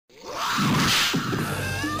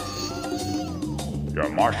your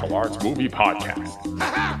martial arts movie podcast.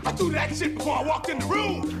 Haha! I threw that shit before I walked in the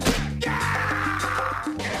room!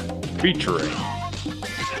 Featuring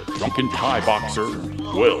drunken Thai boxer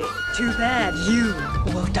Will. Too bad you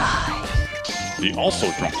will die. The also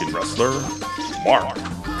drunken wrestler Mark.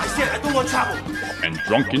 I said I don't want trouble! And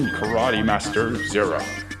drunken karate master Zero.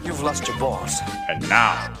 You've lost your balls. And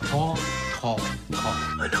now, Call.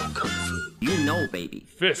 I know Kung Fu. You know, baby.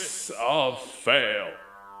 Fists of Fail.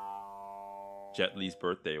 Jet Li's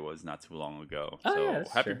birthday was not too long ago. Oh, So yeah,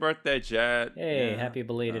 that's happy true. birthday, Jet. Hey, Yeah. happy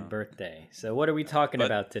belated birthday. So what are we talking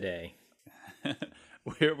about today?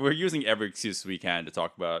 We're using every excuse we can to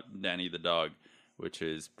talk about Danny the Dog, which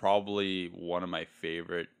is probably one of my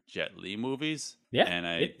favorite Jet Li movies. Yeah,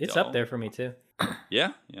 and it's up there for me too.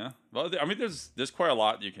 Yeah. Well, I mean, there's quite a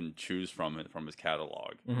lot you can choose from his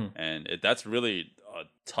catalog, and that's really a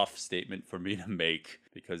tough statement for me to make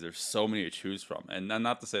because there's so many to choose from. And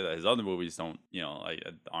not to say that his other movies aren't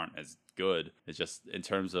as good. It's just in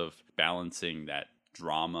terms of balancing that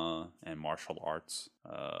drama and martial arts,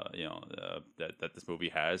 that this movie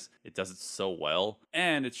has. It does it so well,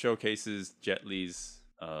 and it showcases Jet Li's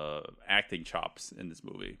acting chops in this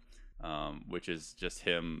movie. Which is just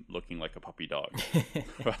him looking like a puppy dog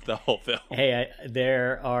throughout the whole film. Hey,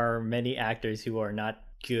 there are many actors who are not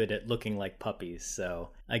good at looking like puppies, so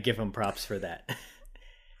I give them props for that.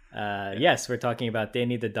 Yes, we're talking about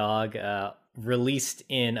Danny the Dog, released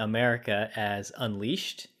in America as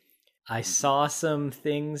Unleashed. I saw some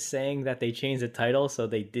things saying that they changed the title so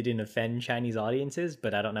they didn't offend Chinese audiences,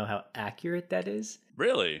 but I don't know how accurate that is.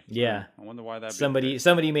 Really? Yeah. I wonder why that.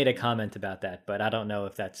 Somebody made a comment about that, but I don't know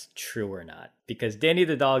if that's true or not. Because Danny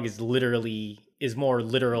the Dog is more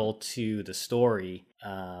literal to the story.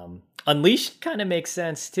 Unleashed kind of makes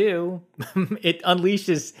sense too. Unleashed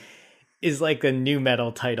is like a new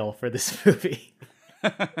metal title for this movie.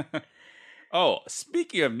 Oh,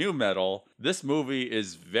 speaking of new metal, this movie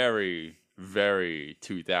is very, very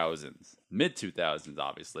 2000s, mid 2000s,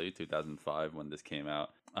 obviously 2005 when this came out.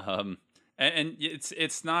 And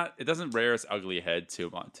it's not, it doesn't rear its ugly head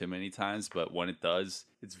too many times, but when it does,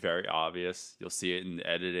 it's very obvious. You'll see it in the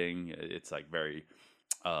editing. It's like very,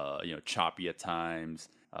 choppy at times.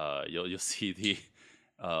 You'll see the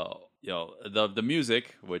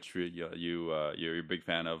music, which you're a big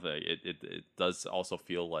fan of. It does also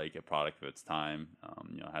feel like a product of its time.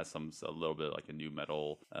 Has a little bit like a new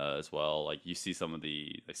metal as well. Like you see some of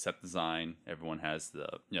the set design. Everyone has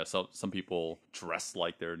some people dress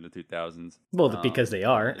like they're in the 2000s. Well, because they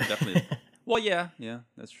are. Definitely. Well, yeah,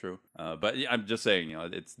 that's true. But I'm just saying,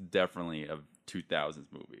 it's definitely a 2000s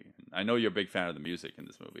movie. I know you're a big fan of the music in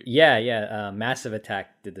this movie. Yeah. Massive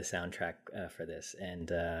Attack did the soundtrack for this, and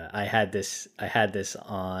I had this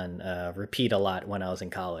on repeat a lot when I was in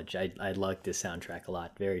college. I loved this soundtrack a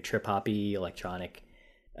lot. Very trip hoppy, electronic,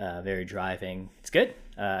 very driving. It's good.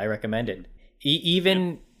 I recommend it.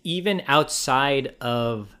 Even outside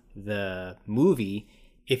of the movie,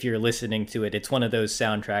 if you're listening to it, it's one of those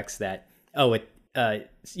soundtracks that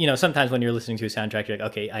sometimes when you're listening to a soundtrack, you're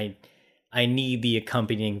like, okay, I need the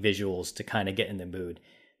accompanying visuals to kind of get in the mood.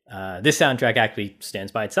 This soundtrack actually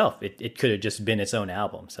stands by itself. It could have just been its own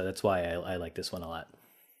album. So that's why I like this one a lot.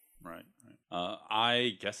 Right.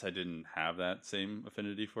 I guess I didn't have that same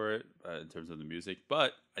affinity for it in terms of the music,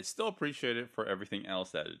 but I still appreciate it for everything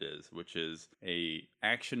else that it is, which is a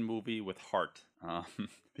action movie with heart.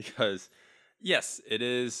 Because yes, it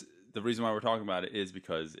is. The reason why we're talking about it is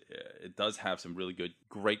because it does have some really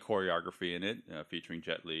great choreography in it, featuring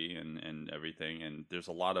Jet Li and everything. And there's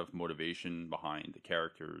a lot of motivation behind the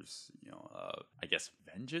characters. I guess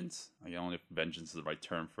vengeance. I don't know if vengeance is the right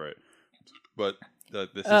term for it, but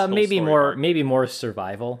this is maybe more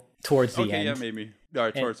survival towards the end. Yeah, maybe.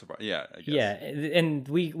 Towards survival. Yeah, I guess. Yeah, and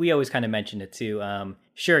we always kind of mention it too.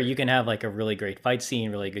 Sure, you can have like a really great fight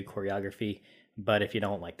scene, really good choreography. But if you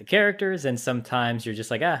don't like the characters, then sometimes you're just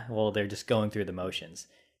like, they're just going through the motions.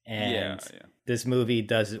 And this movie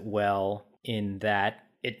does it well in that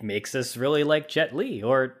it makes us really like Jet Li,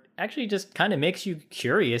 or actually just kind of makes you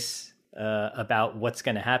curious about what's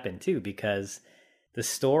going to happen too, because the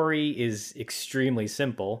story is extremely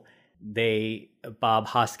simple. Bob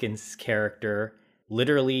Hoskins' character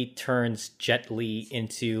literally turns Jet Li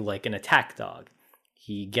into like an attack dog.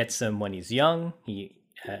 He gets him when he's young.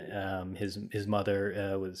 His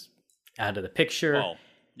mother was out of the picture. Oh,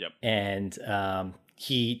 yep. And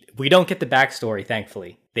we don't get the backstory,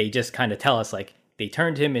 thankfully. They just kind of tell us like they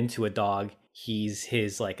turned him into a dog. He's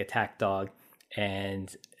his like attack dog,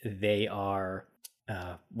 and they are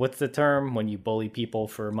what's the term when you bully people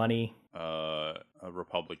for money?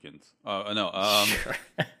 Republicans. No.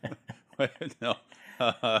 Wait, no.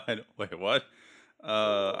 Wait, what?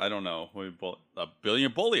 a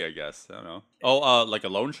bully, I guess. I don't know. Like a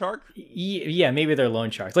loan shark? Yeah, maybe they're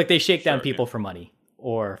loan sharks. Like they shake down people for money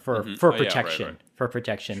or for protection. Right. For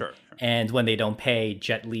protection. Sure. And when they don't pay,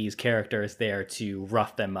 Jet Li's character is there to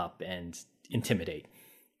rough them up and intimidate.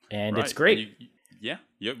 And it's great.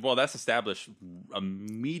 Well, that's established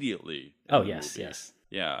immediately. Yes.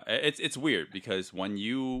 Yeah, it's weird because when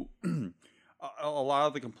you a lot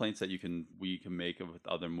of the complaints that we can make with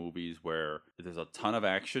other movies where there's a ton of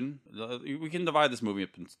action, we can divide this movie up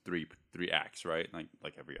into three acts, right?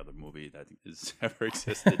 Like every other movie that has ever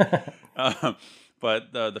existed.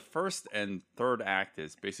 But the first and third act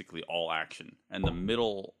is basically all action, and the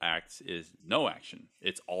middle act is no action.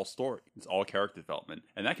 It's all story. It's all character development,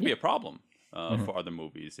 and that can be a problem for other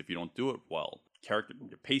movies if you don't do it well. Character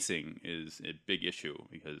pacing is a big issue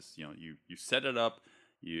because you set it up,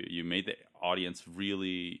 you made the audience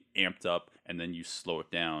really amped up, and then you slow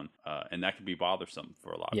it down, and that can be bothersome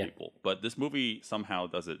for a lot of people. But this movie somehow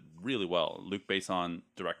does it really well. Luc Besson,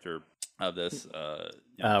 director of this,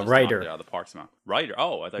 writer out of the Parks and writer.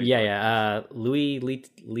 Oh, I thought Louis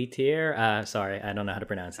Leterrier. Sorry, I don't know how to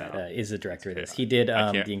pronounce that. Is the director of this? He did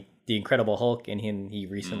the Incredible Hulk, and he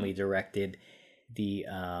recently directed the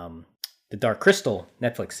Dark Crystal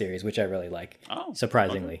Netflix series, which I really like,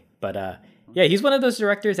 surprisingly. Okay. But he's one of those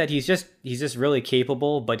directors that he's just really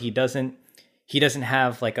capable, but he doesn't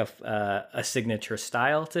have like a signature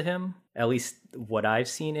style to him, at least what I've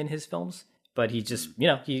seen in his films. But he just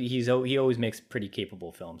he always makes pretty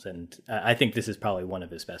capable films, and I think this is probably one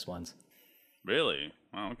of his best ones. Really?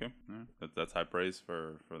 Oh, okay. Yeah, that's high praise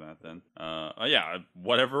for that then.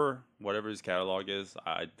 Whatever his catalog is,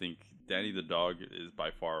 I think Danny the Dog is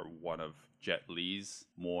by far one of Jet Li's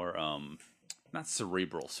more not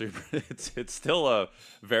cerebral. It's still a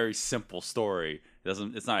very simple story.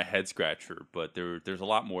 It's not a head scratcher, but there's a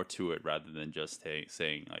lot more to it rather than just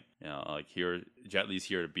saying like here Jet Li's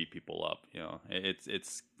here to beat people up.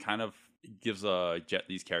 It's kind of gives Jet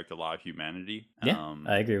Li's character a lot of humanity. Yeah,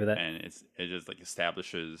 I agree with that. And it just like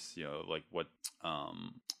establishes like what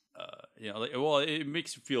it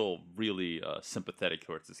makes you feel really sympathetic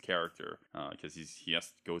towards his character because he has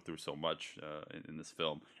to go through so much in this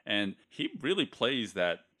film, and he really plays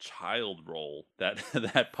that child role,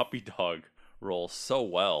 that puppy dog role so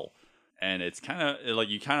well, and it's kind of like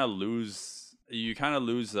you kind of lose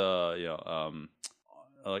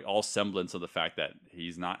like all semblance of the fact that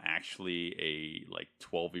he's not actually a like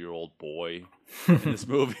 12-year-old boy in this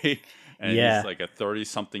movie, and he's like a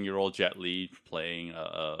 30-something-year-old Jet Li playing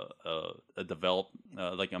a developed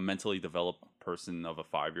like a mentally developed person of a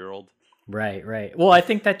 5-year-old. Right. Well, I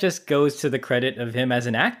think that just goes to the credit of him as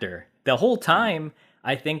an actor. The whole time,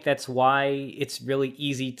 I think that's why it's really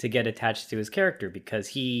easy to get attached to his character, because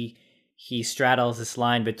he straddles this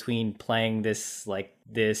line between playing this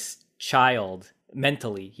child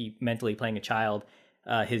mentally playing a child,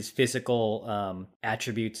 his physical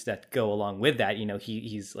attributes that go along with that.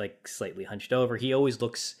 He's like slightly hunched over. He always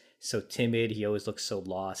looks so timid. He always looks so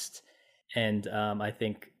lost. And I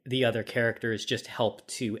think the other characters just help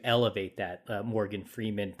to elevate that. Morgan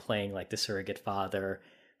Freeman playing like the surrogate father,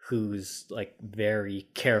 who's like very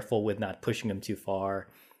careful with not pushing him too far.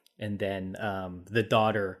 And then the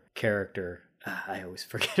daughter character, I always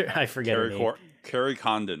forget. I forget her name. Carrie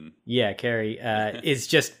Condon. Yeah, Carrie is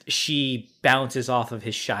just, she bounces off of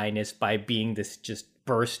his shyness by being this just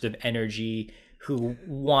burst of energy who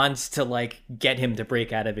wants to like get him to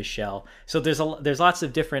break out of his shell. So there's lots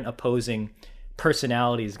of different opposing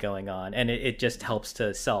personalities going on, and it just helps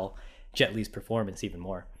to sell Jet Li's performance even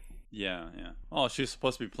more. Yeah. Oh, she's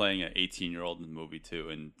supposed to be playing an 18-year-old in the movie too,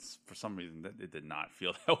 and for some reason it did not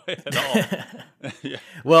feel that way at all. Yeah.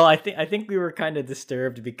 Well, I think we were kind of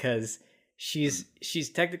disturbed because she's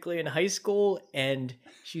technically in high school and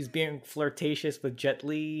she's being flirtatious with Jet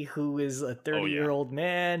Li, who is a 30-year-old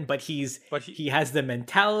man, but he has the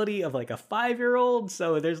mentality of like a 5-year-old.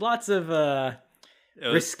 So there's lots of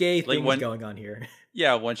risque things going on here.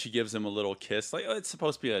 Yeah, when she gives him a little kiss, like it's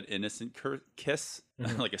supposed to be an innocent kiss,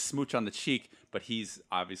 like a smooch on the cheek, but he's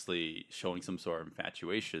obviously showing some sort of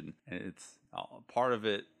infatuation, and it's part of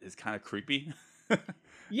it is kind of creepy.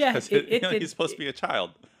 Yeah, he's supposed to be a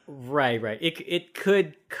child. Right. It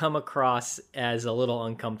could come across as a little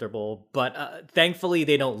uncomfortable, but thankfully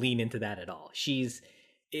they don't lean into that at all.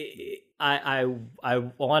 I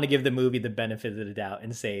want to give the movie the benefit of the doubt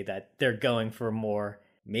and say that they're going for more,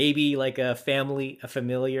 maybe like a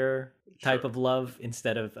familiar type of love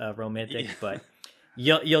instead of romantic. Yeah. But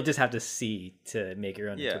You'll just have to see to make your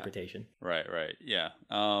own Yeah. interpretation. Right, yeah.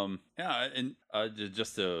 Yeah, and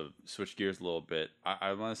just to switch gears a little bit,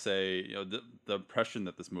 I want to say, the impression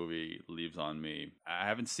that this movie leaves on me. I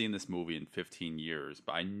haven't seen this movie in 15 years,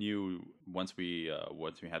 but I knew once we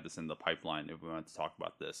had this in the pipeline, if we wanted to talk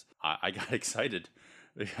about this, I got excited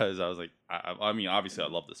because I was like, I mean, obviously I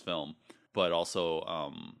love this film, but also,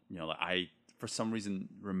 I for some reason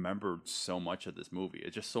remembered so much of this movie.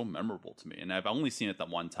 It's just so memorable to me, and I've only seen it that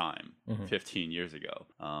one time 15 years ago.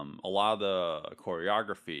 A lot of the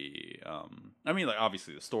choreography, I mean, like,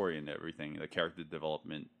 obviously the story and everything, the character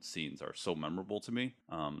development scenes are so memorable to me.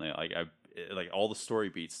 Like all the story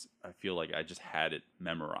beats, I feel like I just had it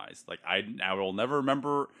memorized. Like I will never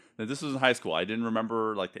remember that this was in high school. I didn't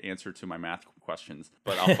remember like the answer to my math questions,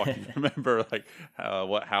 but I'll fucking remember like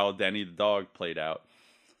how Danny the dog played out.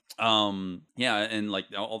 Yeah, and like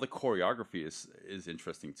all the choreography is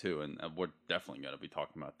interesting too, and we're definitely going to be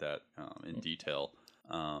talking about that in detail.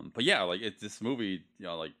 But yeah, like this movie,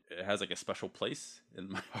 like it has like a special place in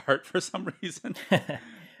my heart for some reason, and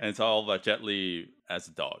it's all about Jet Li as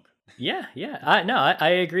a dog. Yeah. I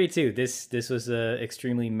agree too. This was a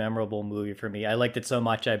extremely memorable movie for me. I liked it so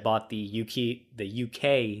much I bought the UK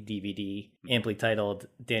DVD, amply titled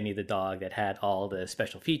Danny the Dog, that had all the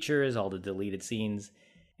special features, all the deleted scenes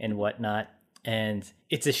and whatnot. And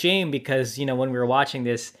it's a shame because, when we were watching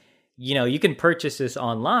this, you can purchase this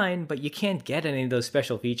online, but you can't get any of those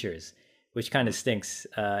special features, which kind of stinks.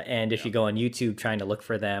 And if you go on YouTube trying to look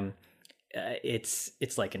for them, it's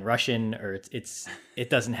like in Russian, or it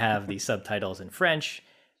doesn't have the subtitles in French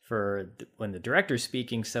for when the director's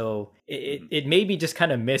speaking. So it made me just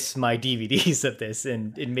kind of miss my DVDs of this,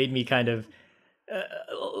 and it made me kind of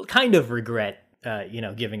regret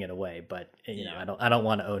giving it away. But I don't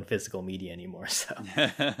want to own physical media anymore. So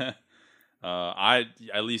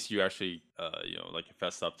at least you actually like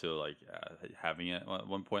confessed up to like having it at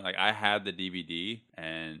one point. Like I had the DVD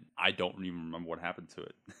and I don't even remember what happened to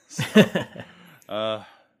it. So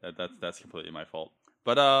that's completely my fault.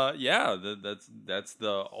 But yeah, that's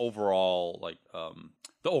the overall like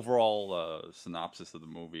synopsis of the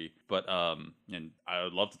movie. But and I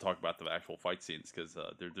would love to talk about the actual fight scenes because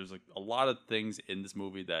there's like a lot of things in this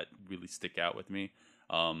movie that really stick out with me.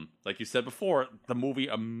 Like you said before, the movie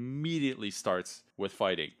immediately starts with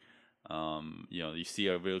fighting. You see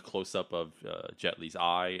a real close up of Jet Li's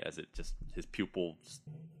eye as it just his pupil,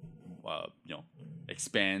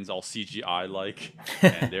 expands all CGI like,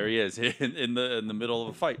 and there he is in the middle of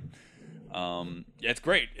a fight. It's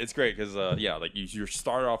great. It's great because like you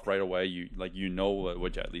start off right away. You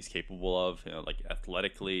what Jet Li's capable of, like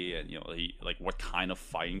athletically, and he like what kind of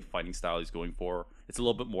fighting style he's going for. It's a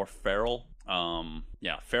little bit more feral.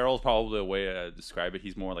 Feral is probably a way to describe it.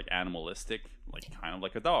 He's more like animalistic, like kind of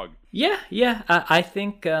like a dog. Yeah. I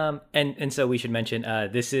think, and so we should mention,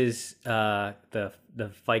 this is the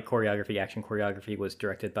fight choreography, action choreography was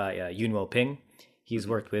directed by Yuen Woo-ping. He's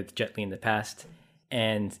worked with Jet Li in the past,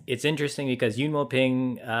 and it's interesting because Yuen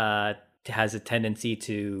Woo-ping has a tendency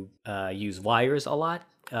to use wires a lot.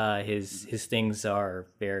 His things are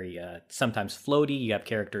very sometimes floaty. You have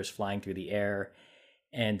characters flying through the air.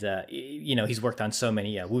 And, he's worked on so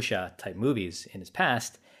many wuxia type movies in his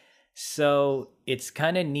past. So it's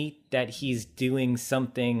kind of neat that he's doing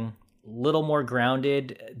something a little more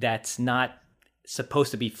grounded that's not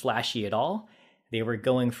supposed to be flashy at all. They were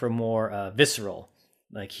going for more visceral.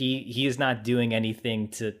 Like he is not doing anything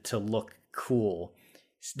to look cool.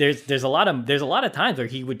 There's a lot of times where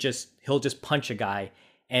he'll just punch a guy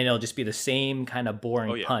and it'll just be the same kind of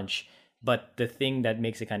boring punch. But the thing that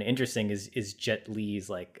makes it kind of interesting is Jet Li's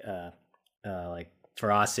like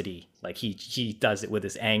ferocity. Like he does it with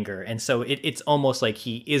his anger, and so it's almost like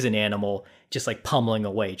he is an animal, just like pummeling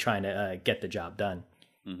away, trying to get the job done.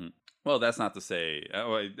 Mm-hmm. Well, that's not to say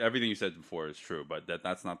everything you said before is true, but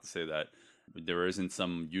that's not to say that there isn't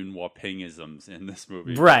some Yuen Woo-pingisms in this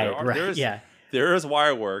movie. Right. There is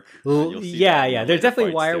wire work. Yeah. There's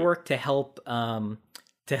definitely wire work to help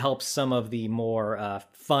some of the more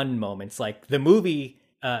fun moments, like the movie.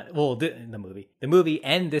 The movie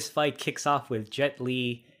and this fight kicks off with Jet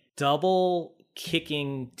Li double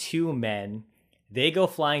kicking two men. They go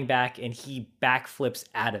flying back, and he backflips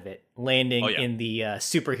out of it, landing in the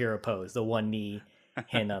superhero pose, the one knee,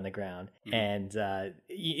 hand on the ground. Mm-hmm. And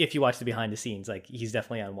if you watch the behind the scenes, like he's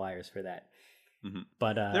definitely on wires for that. Mm-hmm.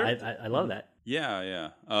 But I love that. Yeah.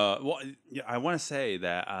 I want to say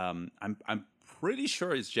that I'm pretty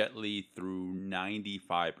sure it's Jet Li through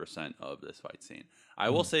 95% of this fight scene. I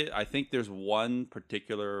will say I think there's one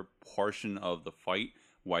particular portion of the fight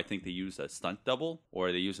where I think they use a stunt double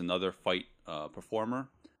or they use another fight performer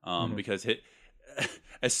because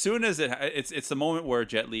as soon as it's the moment where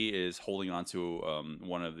Jet Li is holding on to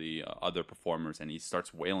one of the other performers and he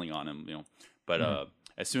starts wailing on him, but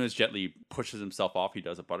as soon as Jet Li pushes himself off, he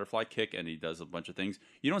does a butterfly kick and he does a bunch of things.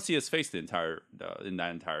 You don't see his face in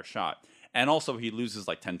that entire shot. And also he loses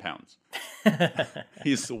like 10 pounds.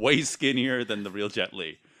 He's way skinnier than the real Jet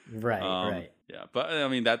Li. Right. Yeah, but I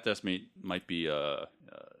mean that just might be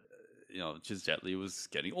just Jet Li was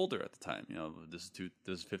getting older at the time. This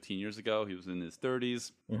is 15 years ago. He was in his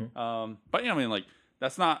 30s. But I mean, like,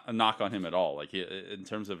 that's not a knock on him at all. Like, in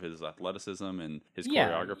terms of his athleticism and his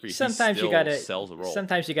choreography, sometimes he still sells a role.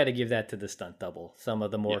 Sometimes you gotta give that to the stunt double. Some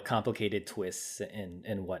of the more complicated twists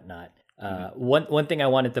and whatnot. One thing I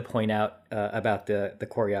wanted to point out about the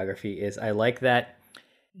choreography is I like that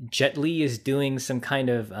Jet Li is doing some kind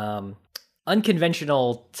of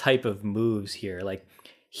unconventional type of moves here. Like,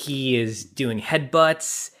 he is doing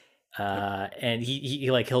headbutts, and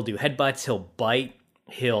he'll do headbutts. He'll bite.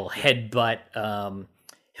 He'll headbutt.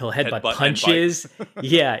 He'll headbutt punches.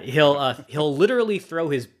 Yeah, he'll literally throw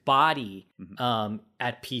his body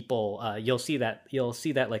at people. You'll see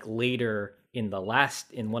that like later in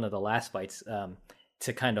one of the last fights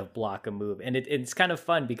to kind of block a move, and it's kind of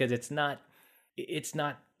fun because it's not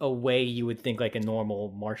a way you would think like a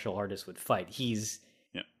normal martial artist would fight. He's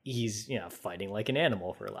fighting like an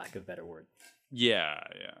animal, for lack of a better word. Yeah.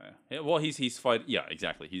 Well, he's fight. Yeah,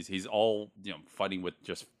 exactly. He's all fighting with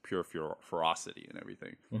just pure ferocity and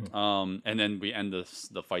everything. And then we end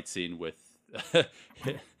the fight scene with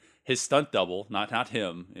his stunt double, not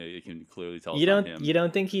him. You can clearly tell it's not him. You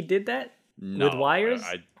don't think he did that with wires?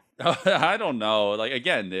 I don't know. Like,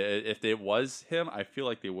 again, if it was him, I feel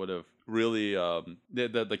like they would have really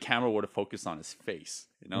the camera would have focused on his face.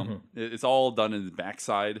 It's all done in his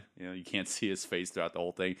backside. You can't see his face throughout the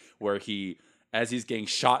whole thing. Where as he's getting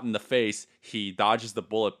shot in the face, he dodges the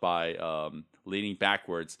bullet by leaning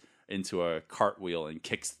backwards into a cartwheel and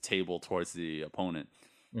kicks the table towards the opponent.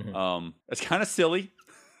 It's kind of silly.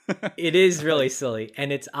 It is really silly,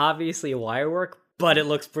 and it's obviously wire work, but it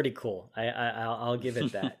looks pretty cool. I'll give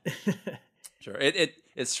it that. Sure,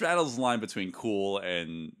 it straddles the line between cool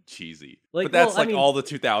and cheesy, but that's all the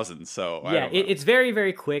 2000s. So yeah, it's very,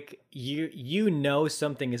 very quick. You know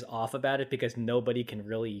something is off about it because nobody can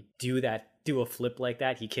really do a flip like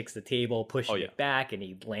that. He kicks the table, pushes it back, and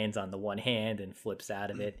he lands on the one hand and flips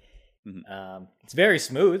out of it. It's very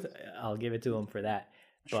smooth. I'll give it to him for that.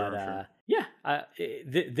 But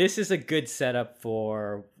this is a good setup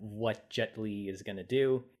for what Jet Li is going to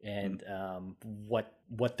do and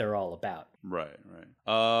what they're all about. Right.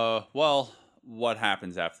 Well, what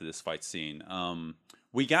happens after this fight scene?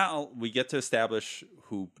 We get to establish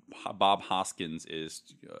who Bob Hoskins is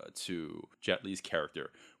to Jet Li's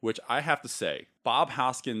character, which I have to say, Bob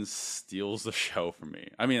Hoskins steals the show for me.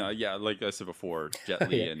 I mean, like I said before, Jet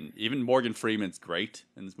Li and even Morgan Freeman's great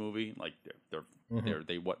in this movie. Like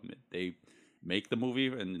they make the movie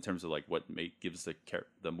and in terms of like what gives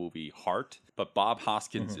the movie heart. But Bob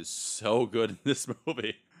Hoskins is so good in this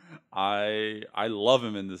movie. I love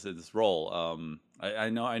him in this role. I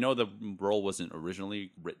know the role wasn't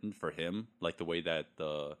originally written for him, like the way that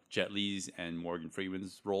the Jet Li's and Morgan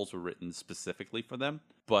Freeman's roles were written specifically for them.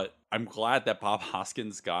 But I'm glad that Bob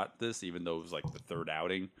Hoskins got this, even though it was like the third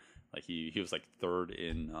outing. Like he was like third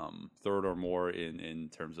or more in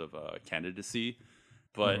terms of candidacy.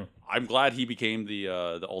 But I'm glad he became the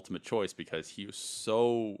ultimate choice because he was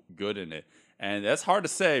so good in it. And that's hard to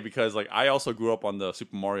say because like I also grew up on the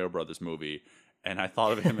Super Mario Brothers movie, and I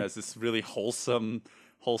thought of him as this really wholesome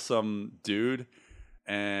dude,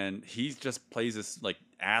 and he just plays this like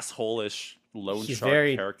asshole-ish loan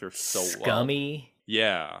shark character so scummy.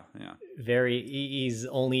 Yeah. He's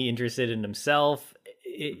only interested in himself.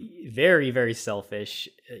 Very, very selfish.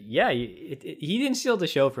 He didn't steal the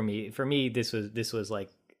show for me. For me, this was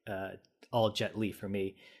like all Jet Li for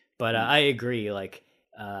me. But I agree. Like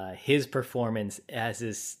his performance as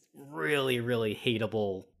this really, really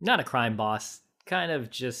hateable, not a crime boss, kind of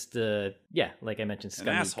just like I mentioned,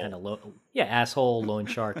 scummy kind of asshole loan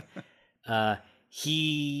shark.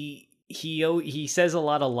 He says a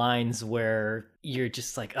lot of lines where you're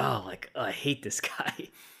just like, I hate this guy.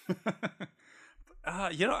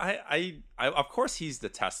 I of course he's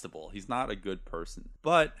detestable. He's not a good person,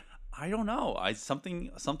 but I don't know.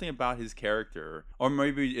 Something about his character, or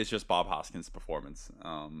maybe it's just Bob Hoskins' performance.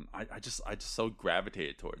 I just so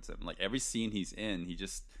gravitated towards him. Like every scene he's in,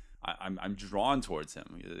 I'm drawn towards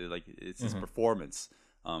him. Like it's his performance.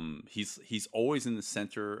 He's always in the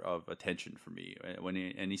center of attention for me when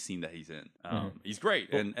any scene that he's in. He's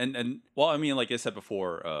great, and well, I mean, like I said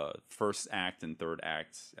before, first act and third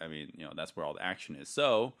act. I mean, that's where all the action is.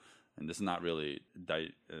 So and this is not really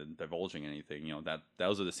divulging anything, that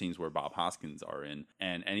those are the scenes where Bob Hoskins are in,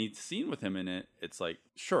 and any scene with him in it, it's like,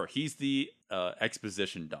 sure, he's the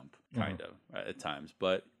exposition dump kind of at times,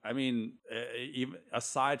 but I mean, even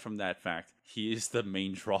aside from that fact, he is the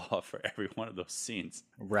main draw for every one of those scenes.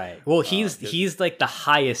 Right. Well, he's like the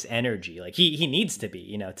highest energy. Like he needs to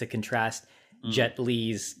be, to contrast Jet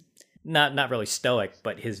Li's not really stoic,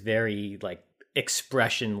 but his very like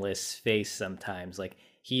expressionless face sometimes. Like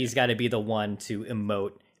he's got to be the one to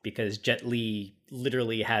emote, because Jet Li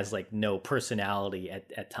literally has like no personality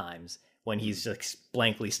at times when he's just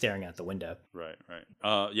blankly staring out the window. Right.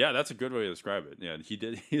 Yeah, that's a good way to describe it. Yeah,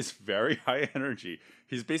 he's very high energy.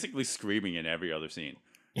 He's basically screaming in every other scene.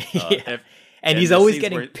 And he's always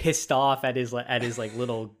getting pissed off at his like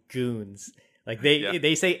little goons. Like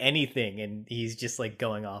they say anything and he's just like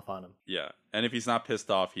going off on them. Yeah. And if he's not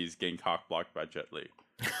pissed off, he's getting cock blocked by Jet Li.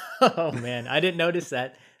 Oh man, I didn't notice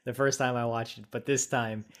that the first time I watched it, but this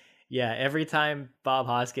time, yeah, every time Bob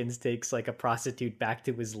Hoskins takes like a prostitute back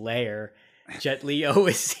to his lair, Jet Li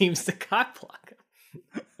always seems to cock block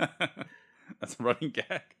him. That's a running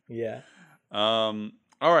gag. Yeah.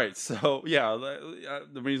 All right, so yeah,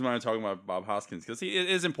 the reason why I'm talking about Bob Hoskins, because it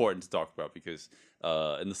is important to talk about, because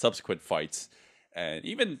in the subsequent fights, and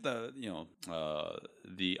even the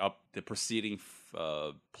preceding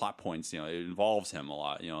plot points, it involves him a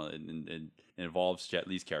lot, and it involves Jet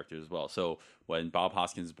Li's character as well. So when Bob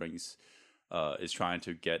Hoskins is trying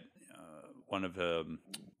to get one of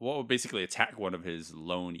basically attack one of his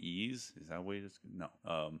lone E's. Is that what it is? No,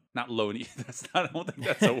 not lone E. I don't think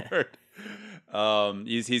that's a word.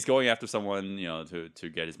 He's going after someone, to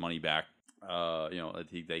get his money back.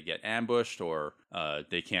 They get ambushed, or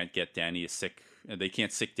they can't get Danny sick. They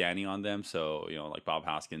can't sick Danny on them. So like Bob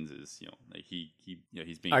Hoskins is,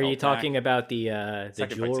 he's being. Are you talking about the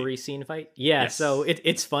jewelry scene fight? Yeah. Yes. So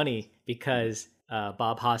it's funny because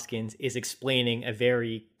Bob Hoskins is explaining a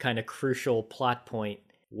very kind of crucial plot point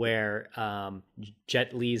where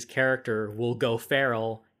Jet Li's character will go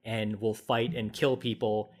feral and will fight and kill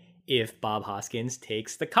people if Bob Hoskins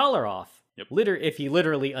takes the collar off. Yep. If he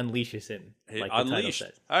literally unleashes him, like the title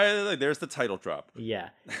says. There's the title drop. Yeah,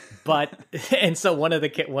 but and so one of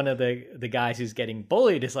the guys who's getting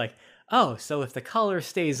bullied is like, oh, so if the collar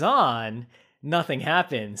stays on, nothing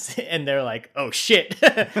happens, and they're like, oh shit,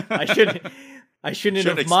 I shouldn't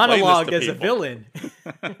have monologued as a villain.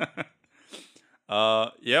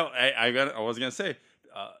 I was gonna say,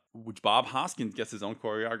 which Bob Hoskins gets his own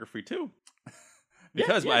choreography too.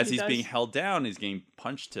 Because as he's being held down, he's getting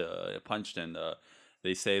punched, and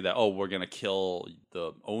they say that, oh, we're gonna kill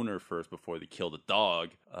the owner first before they kill the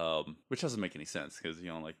dog, which doesn't make any sense, because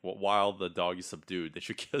while the dog is subdued, they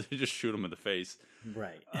just shoot him in the face,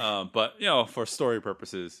 right? But for story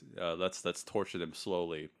purposes, let's torture them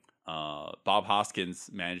slowly. Bob Hoskins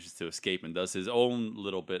manages to escape and does his own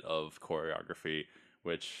little bit of choreography,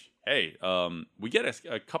 which, hey, we get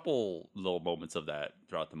a couple little moments of that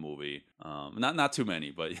throughout the movie. Not too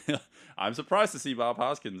many, but I'm surprised to see Bob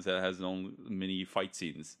Hoskins that has his own mini fight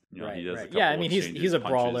scenes. Right, he does right. Yeah, I mean, he's a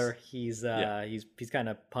brawler. He's kind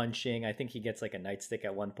of punching. I think he gets like a nightstick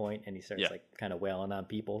at one point, and he starts like kind of wailing on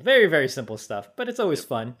people. Very, very simple stuff, but it's always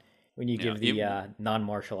fun when you give the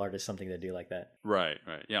non-martial artist something to do like that. Right.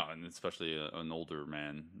 Yeah, and especially an older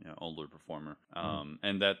man, older performer.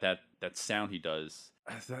 And that sound he does,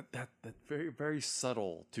 that very, very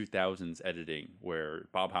subtle 2000s editing where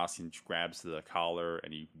Bob Hoskins grabs the collar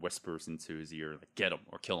and he whispers into his ear, like, get him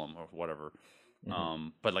or kill him or whatever.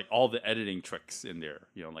 But like all the editing tricks in there,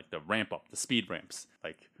 like the ramp up, the speed ramps,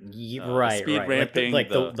 like speed ramping, like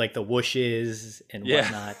the whooshes and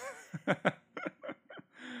whatnot.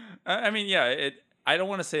 I mean, I don't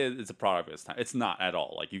want to say it's a product of its time. It's not at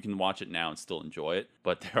all. Like, you can watch it now and still enjoy it,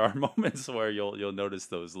 but there are moments where you'll notice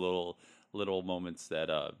those little moments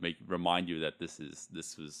that remind you that this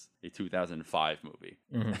was a 2005 movie.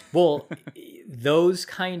 Well, those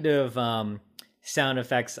kind of sound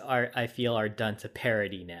effects I feel are done to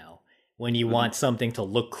parody now. When you want something to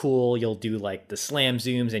look cool, you'll do like the slam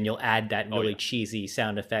zooms and you'll add that really cheesy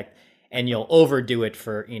sound effect, and you'll overdo it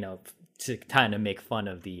for to kind of make fun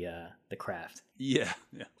of the craft. Yeah.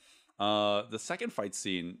 The second fight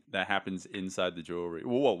scene that happens inside the jewelry.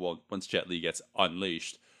 Well, once Jet Li gets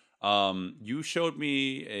unleashed, you showed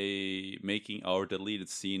me a making or deleted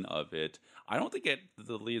scene of it. I don't think the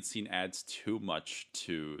deleted scene adds too much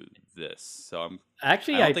to this, so I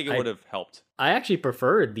don't think it would have helped. I actually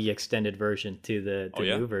preferred the extended version to the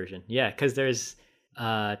new version. Yeah, because there's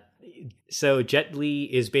so Jet Li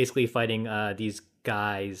is basically fighting these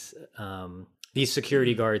guys, these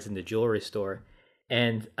security guards in the jewelry store,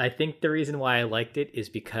 And I think the reason why I liked it is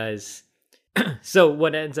because so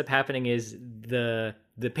what ends up happening is the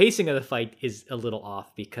pacing of the fight is a little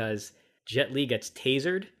off because Jet Li gets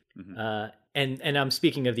tasered. And I'm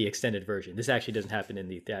speaking of the extended version. This actually doesn't happen in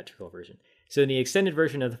the theatrical version. So in the extended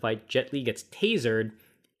version of the fight, Jet Li gets tasered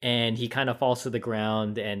and he kind of falls to the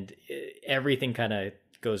ground and everything kind of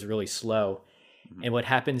goes really slow. And what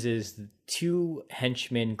happens is 2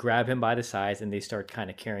 henchmen grab him by the sides and they start kind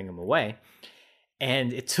of carrying him away.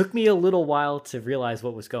 And it took me a little while to realize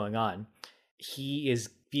what was going on. He is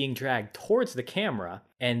being dragged towards the camera,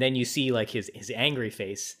 and then you see like his angry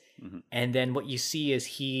face. And then what you see is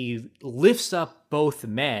he lifts up both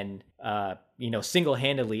men,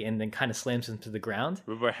 single-handedly, and then kind of slams them to the ground.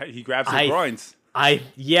 He grabs his groins. I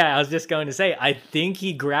was just going to say, I think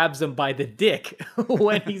he grabs them by the dick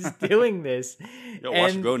when he's doing this.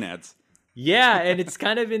 Watch gonads. Yeah, and it's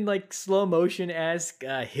kind of in like slow motion-esque.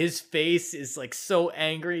 His face is like so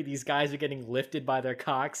angry. These guys are getting lifted by their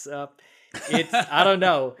cocks up. It's, I don't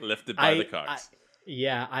know. Lifted by the cocks.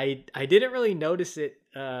 I didn't really notice it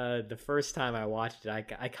the first time I watched it.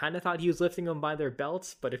 I kind of thought he was lifting them by their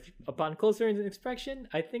belts, but if upon closer inspection,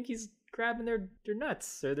 I think he's grabbing their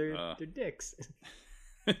nuts or their dicks.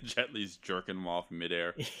 Jet Li's jerking them off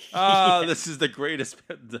midair. This is the greatest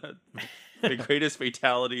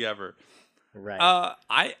fatality ever. Right.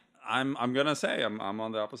 I'm gonna say I'm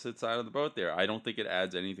on the opposite side of the boat there. I don't think it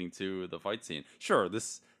adds anything to the fight scene. Sure,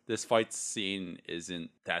 this fight scene isn't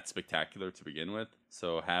that spectacular to begin with,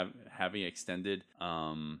 so having extended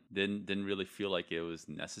didn't really feel like it was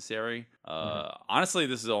necessary. Honestly,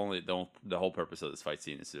 this is only the whole purpose of this fight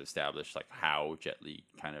scene is to establish like how Jet Li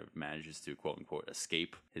kind of manages to quote unquote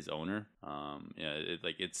escape his owner.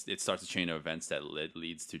 It starts a chain of events that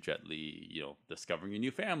leads to Jet Li, discovering a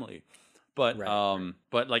new family. But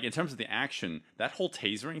but like in terms of the action, that whole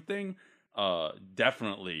tasering thing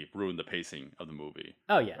definitely ruined the pacing of the movie.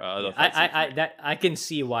 Oh yeah, I can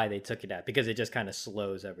see why they took it out because it just kind of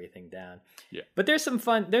slows everything down. Yeah, but there's some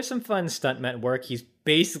fun stuntman work. He's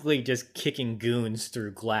basically just kicking goons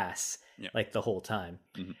through glass like the whole time.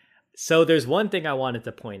 So there's one thing I wanted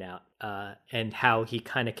to point out, and how he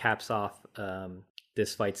kind of caps off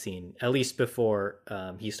this fight scene, at least before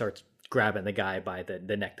he starts grabbing the guy by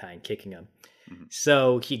the necktie and kicking him.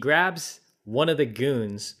 So he grabs one of the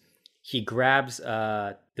goons. He grabs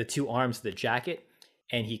the 2 arms of the jacket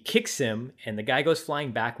and he kicks him, and the guy goes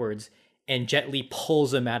flying backwards, and Jet Li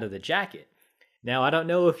pulls him out of the jacket. Now, I don't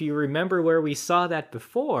know if you remember where we saw that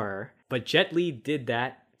before, but Jet Li did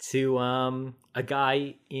that to a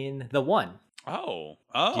guy in The One. Oh,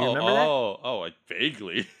 do you remember that? Oh,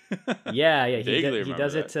 vaguely. Yeah. He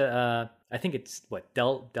does that. it to I think it's what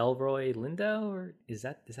Delroy Lindo, or is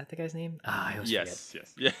that the guy's name? I always forget.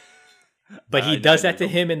 Yes, yeah. But he does that to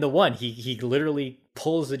him in The One. He literally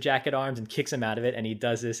pulls the jacket arms and kicks him out of it, and he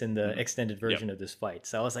does this in the extended version of this fight.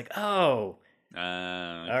 So I was like, oh, okay.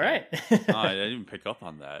 All right. I didn't even pick up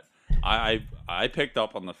on that. I picked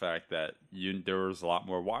up on the fact that there was a lot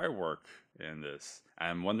more wire work in this.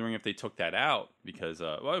 I'm wondering if they took that out because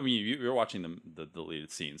you're watching the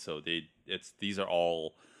deleted scene, so these are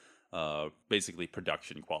all basically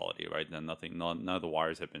production quality, right? And none of the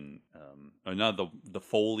wires have been, none of the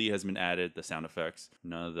Foley has been added, the sound effects,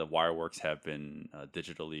 none of the wire works have been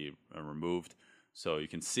digitally removed, so you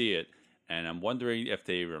can see it. And I'm wondering if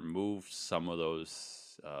they removed some of the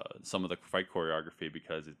fight choreography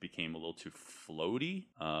because it became a little too floaty.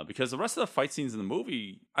 Because the rest of the fight scenes in the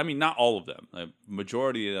movie, I mean, not all of them,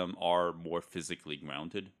 majority of them are more physically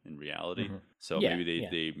grounded in reality. So maybe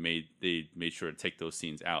they made sure to take those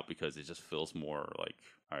scenes out because it just feels more like,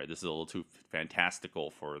 all right, this is a little too fantastical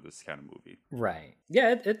for this kind of movie. Right.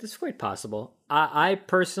 Yeah, it's quite possible. I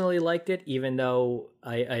personally liked it, even though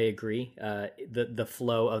I agree. The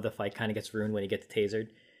flow of the fight kind of gets ruined when he gets tasered.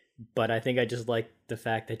 But I think I just like the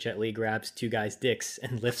fact that Jet Li grabs 2 guys' dicks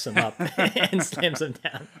and lifts them up and slams them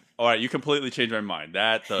down. All right, you completely changed my mind.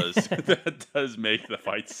 That does make the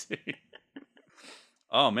fight scene.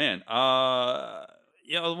 Oh man,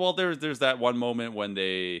 well, there's that one moment when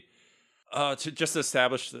they to just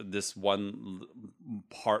establish this one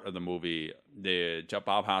part of the movie.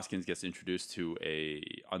 Bob Hoskins gets introduced to a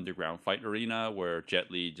underground fight arena where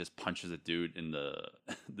Jet Li just punches a dude in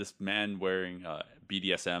this man wearing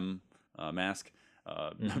BDSM mask.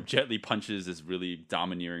 Jet Li punches this really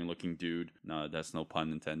domineering looking dude. No, that's no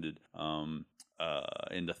pun intended. In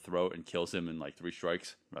the throat and kills him in like 3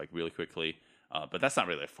 strikes, like really quickly. But that's not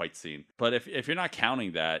really a fight scene. But if you're not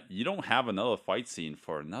counting that, you don't have another fight scene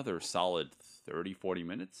for another solid 30-40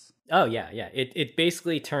 minutes. Oh yeah. It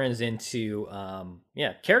basically turns into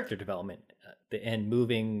character development and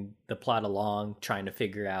moving the plot along, trying to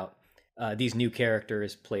figure out these new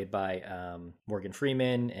characters played by Morgan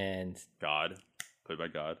Freeman and God, played by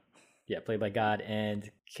God. Yeah, played by God and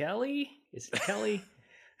Kelly. Is it Kelly?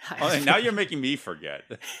 Oh, now you're making me forget.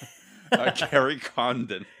 Carrie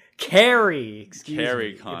Condon. Carrie, excuse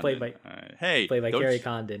Carrie me. Condon. Played by Hey, played by Carrie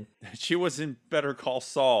Condon. She was in Better Call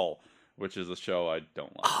Saul, which is a show I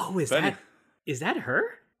don't like. Oh, is that her?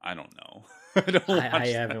 I don't know. I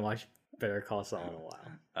haven't watched Better Call Saul in a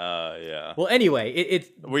while. Yeah. Well, anyway,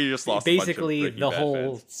 we just lost basically a bunch of Breaking Bad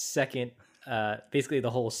whole fans. second. Basically,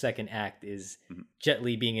 the whole second act is Jet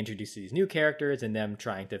Li being introduced to these new characters and them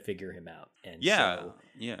trying to figure him out. And so,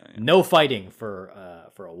 no fighting for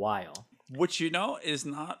a while. Which is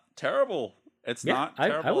not terrible. It's not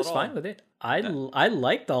terrible. I was at all. fine with it. I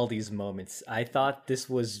liked all these moments. I thought this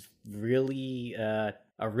was really a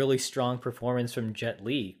really strong performance from Jet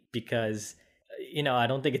Li because I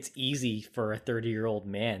don't think it's easy for a 30-year-old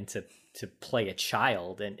man to play a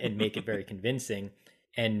child and make it very convincing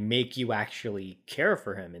and make you actually care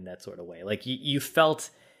for him in that sort of way. Like you felt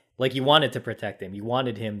like you wanted to protect him. You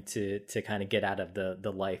wanted him to kind of get out of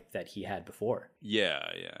the life that he had before. Yeah.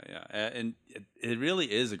 And it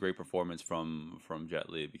really is a great performance from Jet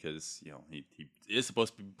Li because he is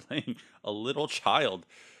supposed to be playing a little child,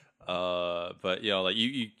 but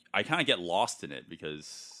I kind of get lost in it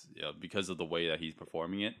because of the way that he's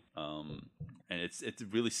performing it, and it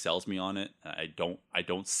really sells me on it. I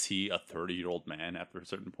don't see a 30-year-old man after a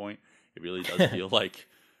certain point. It really does feel like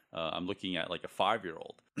I'm looking at like a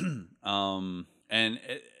 5-year-old. And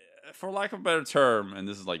for lack of a better term, and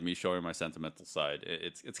this is like me showing my sentimental side,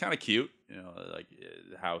 it's kind of cute, like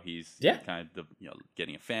how he's kind of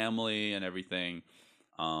getting a family and everything.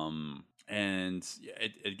 And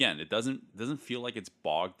it doesn't feel like it's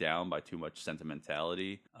bogged down by too much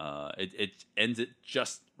sentimentality. It ends it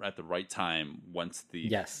just at the right time once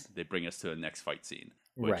they bring us to the next fight scene.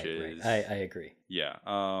 Which is, right. I agree. Yeah.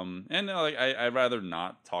 And I'd rather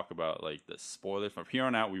not talk about like the spoilers. From here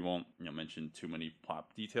on out, we won't mention too many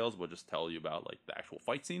plot details. We'll just tell you about like the actual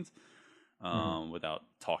fight scenes, without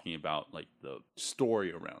talking about like the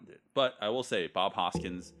story around it. But I will say, Bob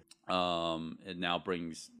Hoskins, it now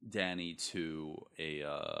brings Danny to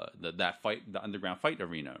the underground fight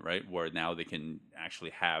arena, right, where now they can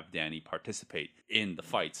actually have Danny participate in the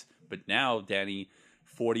fights. But now Danny,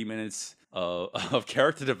 40 minutes of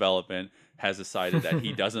character development, has decided that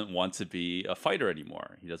he doesn't want to be a fighter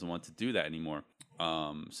anymore. He doesn't want to do that anymore.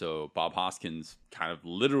 So Bob Hoskins kind of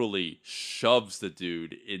literally shoves the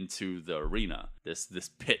dude into the arena, this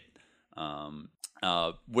pit,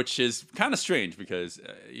 which is kind of strange because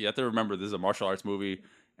you have to remember this is a martial arts movie,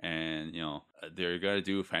 and they're going to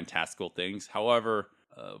do fantastical things. However,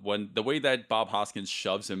 when the way that Bob Hoskins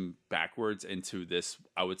shoves him backwards into this,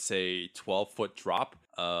 I would say 12-foot drop,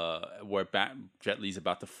 where Jet Li's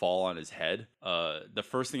about to fall on his head. The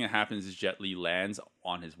first thing that happens is Jet Li lands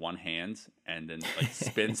on his one hand and then like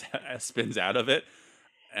spins out of it.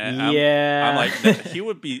 And I'm like,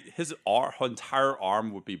 his entire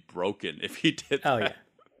arm would be broken if he did that. Oh yeah.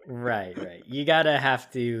 Right. You gotta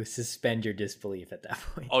have to suspend your disbelief at that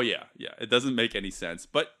point. Oh yeah. It doesn't make any sense.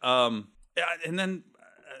 But and then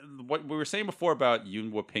what we were saying before about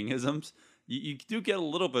Yuen Woo-Ping-isms, you do get a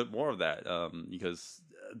little bit more of that, because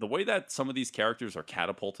the way that some of these characters are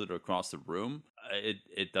catapulted across the room,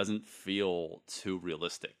 it doesn't feel too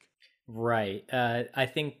realistic. Right. I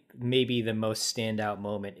think maybe the most standout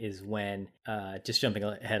moment is when, just jumping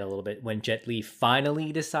ahead a little bit, when Jet Li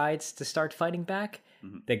finally decides to start fighting back.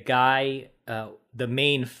 Mm-hmm. The guy, the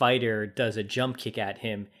main fighter, does a jump kick at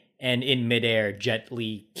him, and in midair, Jet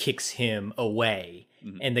Li kicks him away,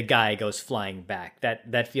 and the guy goes flying back.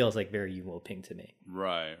 That feels like very Yuen Woo-Ping to me.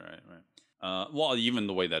 Right. Well, even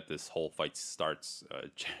the way that this whole fight starts,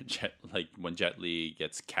 when Jet Li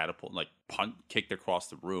gets kicked across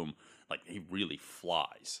the room, like he really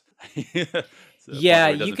flies. So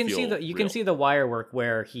you can see the wire work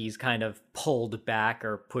where he's kind of pulled back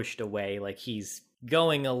or pushed away, like he's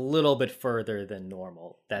going a little bit further than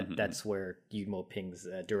normal. That's where Yuen Woo-Ping's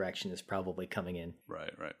direction is probably coming in.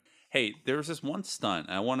 Right. Hey, there's this one stunt.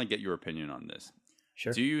 I want to get your opinion on this.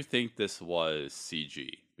 Sure. Do you think this was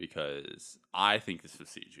CG? Because I think this was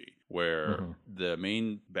CG, where the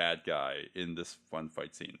main bad guy in this one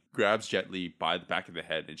fight scene grabs Jet Li by the back of the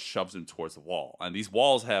head and shoves him towards the wall. And these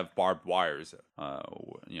walls have barbed wires,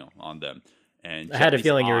 on them. And I had a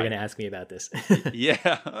feeling you were going to ask me about this.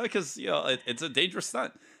 Yeah, because it's a dangerous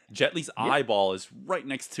stunt. Jet Li's eyeball is right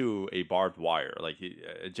next to a barbed wire. Like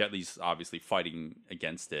Jet Li's obviously fighting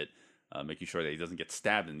against it, making sure that he doesn't get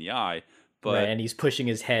stabbed in the eye. But right, and he's pushing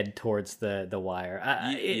his head towards the wire.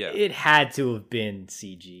 Yeah. It had to have been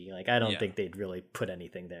CG. Like, I don't Yeah. think they'd really put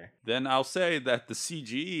anything there. then I'll say that the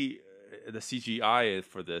CGI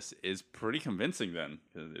for this is pretty convincing then,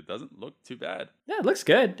 because it doesn't look too bad. Yeah, it looks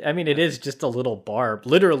good. I mean, it is just a little barb.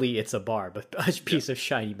 Literally, it's a barb, a piece of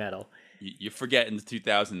shiny metal. You forget in the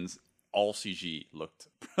 2000s, all CG looked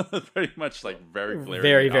pretty much like very glaring,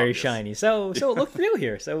 Very, and very obvious. shiny. So it looked real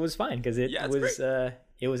here. So it was fine because it Yeah, it's was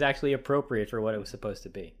it was actually appropriate for what it was supposed to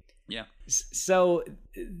be. Yeah. So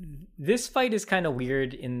this fight is kind of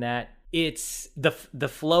weird in that it's the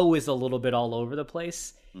flow is a little bit all over the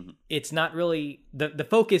place. Mm-hmm. It's not really the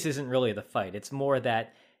focus isn't really the fight. It's more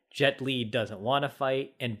that Jet Li doesn't want to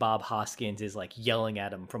fight and Bob Hoskins is like yelling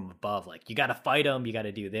at him from above, like, you got to fight him, you got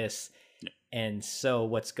to do this. Yeah. And so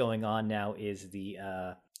what's going on now is the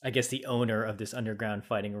I guess the owner of this underground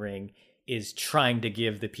fighting ring is trying to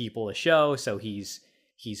give the people a show. So he's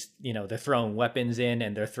they're throwing weapons in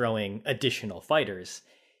and they're throwing additional fighters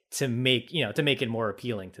to make it more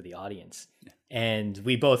appealing to the audience. Yeah. And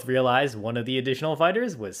we both realized one of the additional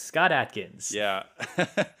fighters was Scott Adkins. Yeah.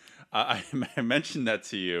 I mentioned that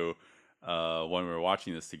to you when we were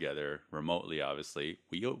watching this together remotely, obviously.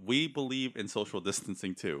 We believe in social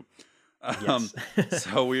distancing too. Yes.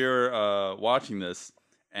 So we were watching this,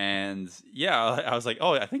 and yeah, I was like,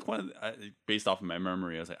 oh, I think based off of my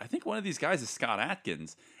memory, I was like, I think one of these guys is Scott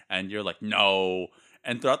Adkins. And you're like, no.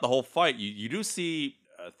 And throughout the whole fight, you do see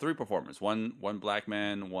three performers: one black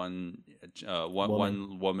man, one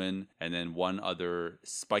woman, and then one other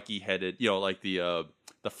spiky-headed, like the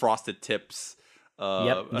frosted tips.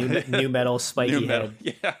 Yep, new metal spiky new metal,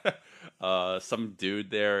 head. Yeah. Some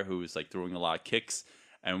dude there who's like throwing a lot of kicks,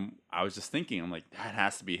 and I was just thinking, I'm like, that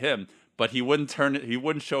has to be him. But he wouldn't he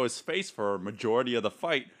wouldn't show his face for a majority of the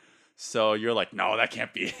fight. So you're like, no, that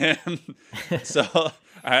can't be him. So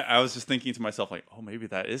I was just thinking to myself, like, oh, maybe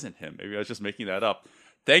that isn't him. Maybe I was just making that up.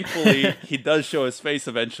 Thankfully, he does show his face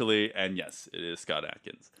eventually, and yes, it is Scott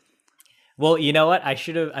Adkins. Well, you know what? I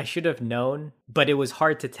should have known, but it was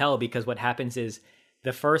hard to tell because what happens is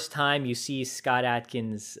the first time you see Scott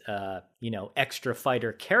Adkins, extra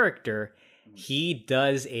fighter character, he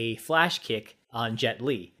does a flash kick on Jet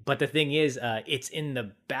Li. But the thing is, it's in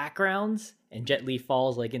the background, and Jet Li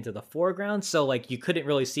falls like into the foreground, so like you couldn't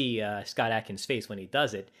really see Scott Adkins' face when he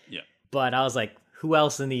does it. Yeah. But I was like, who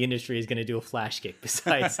else in the industry is going to do a flash kick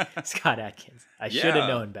besides Scott Adkins? I should have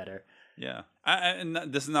known better. Yeah. And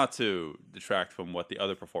this is not to detract from what the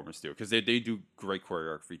other performers do, because they do great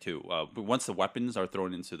choreography too. But once the weapons are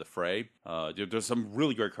thrown into the fray, there's some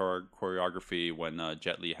really great choreography when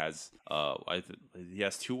Jet Li has he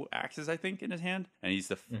has two axes, I think, in his hand, and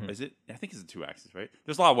he's is it? I think it's the two axes, right?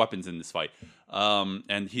 There's a lot of weapons in this fight,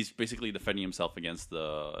 and he's basically defending himself against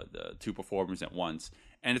the two performers at once.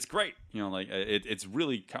 And it's great, it's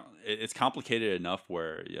really it's complicated enough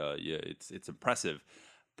where it's impressive,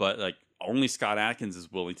 but like only Scott Adkins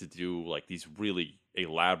is willing to do like these really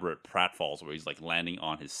elaborate pratfalls where he's like landing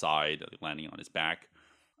on his side, landing on his back,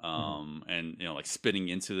 and like spinning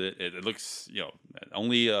into it. It looks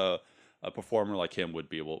only a performer like him would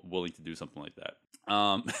be willing to do something like that.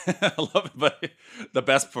 I love it, but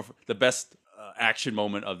the best action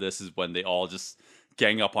moment of this is when they all just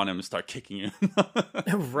gang up on him and start kicking him.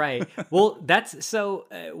 Right. Well, that's so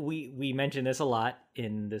we mention this a lot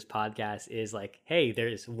in this podcast is like, hey,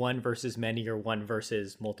 there's one versus many or one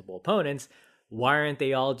versus multiple opponents. Why aren't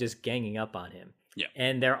they all just ganging up on him? Yeah.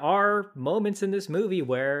 And there are moments in this movie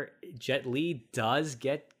where Jet Li does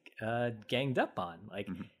get ganged up on.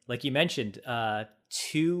 Like you mentioned,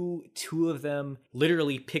 two of them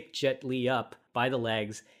literally pick Jet Li up by the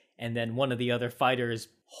legs, and then one of the other fighters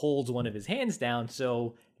holds one of his hands down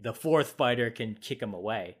so the fourth fighter can kick him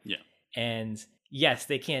away. Yeah. And yes,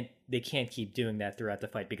 they can't keep doing that throughout the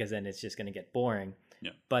fight because then it's just going to get boring.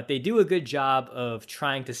 Yeah. But they do a good job of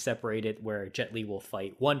trying to separate it where Jet Li will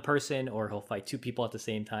fight one person or he'll fight two people at the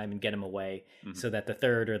same time and get him away so that the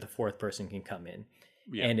third or the fourth person can come in.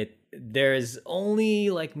 Yeah. And there's only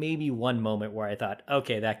like maybe one moment where I thought,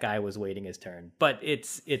 okay, that guy was waiting his turn, but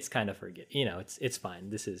it's kind of it's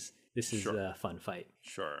fine. This is Sure. a fun fight.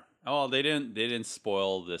 Sure. Oh, they didn't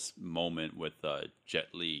spoil this moment with Jet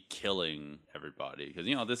Li killing everybody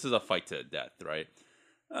because this is a fight to the death, right?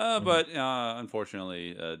 But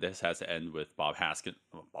unfortunately, this has to end with Hoskins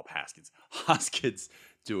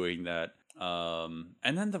doing that.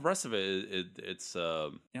 And then the rest of it's I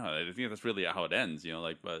think that's really how it ends.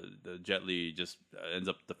 The Jet Li just ends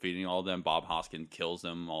up defeating all of them. Bob Hoskins kills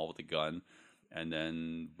them all with a gun, and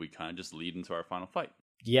then we kind of just lead into our final fight.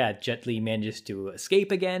 Yeah, Jet Li manages to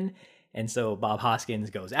escape again, and so Bob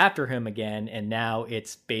Hoskins goes after him again, and now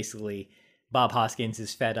it's basically Bob Hoskins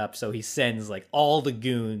is fed up, so he sends like all the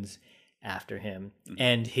goons after him,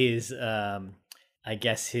 and his I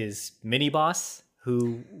guess his mini boss,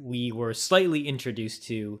 who we were slightly introduced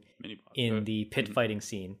to in the pit fighting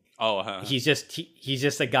scene. Oh, he's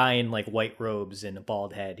just a guy in like white robes and a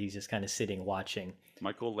bald head. He's just kind of sitting watching.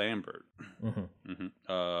 Michael Lambert,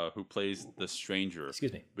 who plays the Stranger.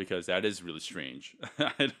 Excuse me. Because that is really strange.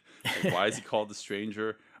 Like, why is he called the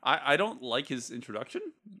Stranger? I don't like his introduction.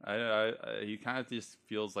 He kind of just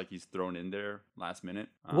feels like he's thrown in there last minute.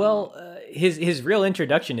 His real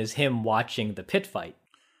introduction is him watching the pit fight.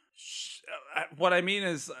 What I mean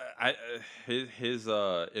is, his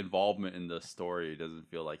involvement in the story doesn't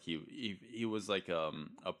feel like he was like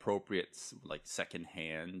appropriate, like second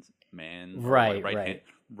hand man,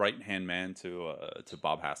 right hand man to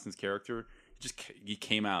Bob Hoskins' character. He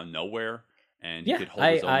came out of nowhere, and he could hold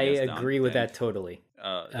his own I against agree them. with that totally.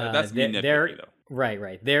 That's me nitpicky though.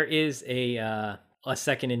 Right. There is a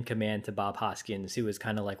second in command to Bob Hoskins, who is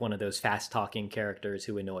kind of like one of those fast talking characters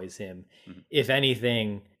who annoys him. If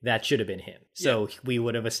anything, that should have been him. So we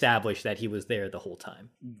would have established that he was there the whole time.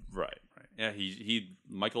 Right. Yeah, he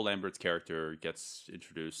Michael Lambert's character gets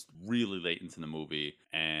introduced really late into the movie,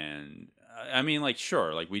 and I mean, like,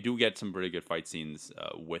 sure, like we do get some pretty good fight scenes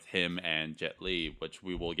with him and Jet Li, which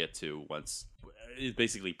we will get to once. It's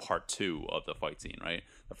basically part 2 of the fight scene, right?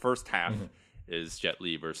 The first half is Jet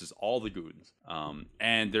Li versus all the goons,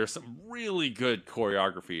 and there's some really good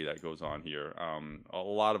choreography that goes on here. A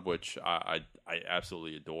lot of which I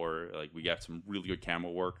absolutely adore. Like, we got some really good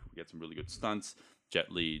camera work, we get some really good stunts. Jet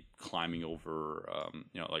Li climbing over,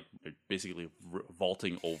 like basically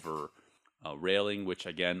vaulting over railing, which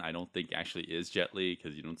again I don't think actually is Jet Li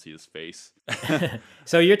because you don't see his face.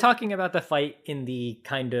 So you're talking about the fight in the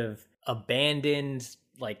kind of abandoned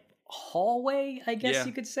like hallway, I guess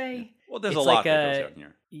you could say. Well, there's a lot that goes on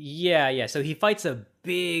here. Yeah. So he fights a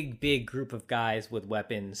big group of guys with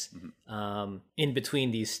weapons in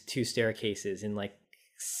between these 2 staircases in like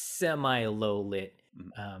semi-low lit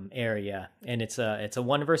area, and it's a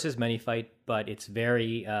one versus many fight, but it's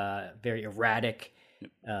very erratic,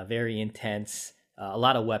 very intense, a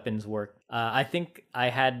lot of weapons work. I think I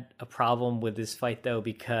had a problem with this fight though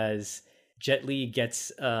because Jet Li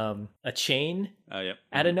gets a chain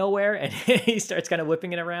out of nowhere, and he starts kind of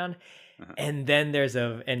whipping it around. And then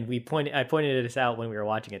I pointed this out when we were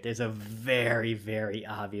watching it. There's a very, very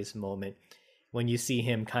obvious moment when you see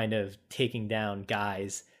him kind of taking down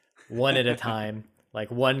guys one at a time. Like,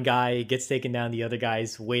 one guy gets taken down, the other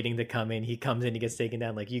guy's waiting to come in. He comes in, he gets taken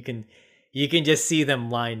down. Like, you can just see them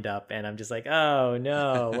lined up, and I'm just like, oh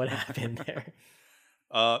no, what happened there?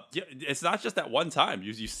 It's not just that one time.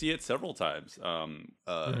 You see it several times.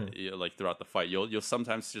 Like throughout the fight, you'll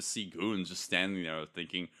sometimes just see goons just standing there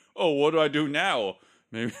thinking, "Oh, what do I do now?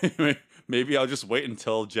 Maybe I'll just wait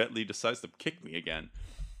until Jet Li decides to kick me again."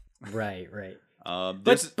 Right. But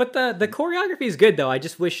the choreography is good though. I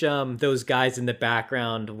just wish those guys in the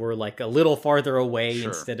background were like a little farther away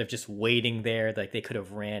instead of just waiting there. Like, they could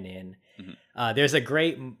have ran in. There's a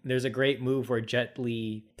great move where Jet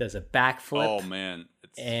Li does a backflip. Oh man.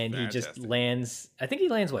 And fantastic. He just lands. I think he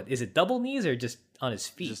lands what? Is it double knees or just on his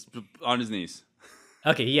feet? Just on his knees.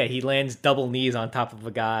 Okay, yeah, he lands double knees on top of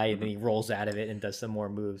a guy, and then he rolls out of it and does some more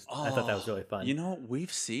moves. I thought that was really fun. You know,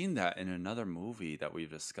 we've seen that in another movie that we've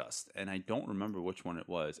discussed, and I don't remember which one it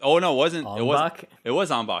was. Oh no, it wasn't. Ong-Bak? It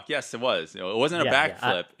was Ong-Bak. Yes, it was. It wasn't a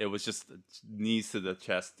backflip. It was just knees to the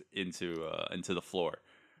chest into the floor.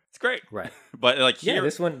 It's great, right? But like here,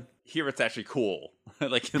 this one here it's actually cool.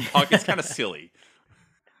 Like in Ong-Bak, it's kind of silly.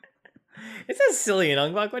 It's not silly in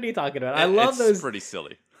Ong-Bak. What are you talking about? I love those. It's pretty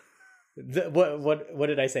silly. What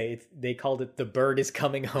did I say? They called it "The Bird Is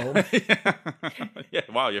Coming Home." Yeah.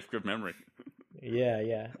 Wow, you have good memory.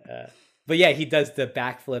 Yeah. But yeah, he does the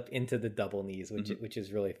backflip into the double knees, which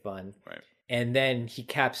is really fun. Right. And then he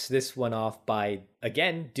caps this one off by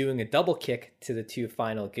again doing a double kick to the 2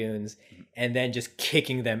 final goons, and then just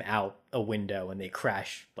kicking them out a window, and they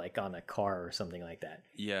crash like on a car or something like that.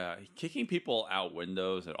 Yeah, kicking people out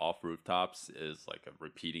windows and off rooftops is like a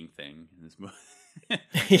repeating thing in this movie.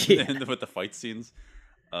 With the fight scenes.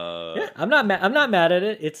 Yeah, I'm not mad at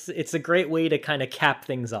it. It's a great way to kind of cap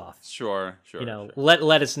things off. Sure.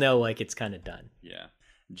 Let us know like it's kind of done. Yeah.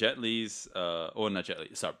 Jet Li's not Jet Li,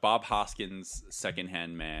 sorry, Bob Hoskins'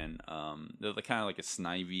 second-hand man. They're kind of like a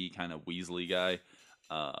snivy kind of Weasley guy.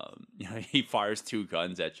 He fires 2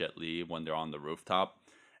 guns at Jet Li when they're on the rooftop,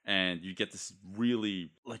 and you get this really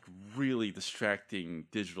distracting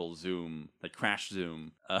digital zoom, like crash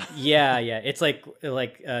zoom. Yeah, it's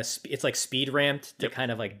like speed ramped to kind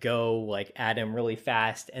of like go like at him really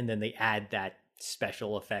fast, and then they add that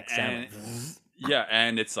special effects sound. Yeah,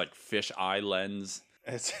 and it's like fish eye lens.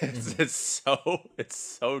 It's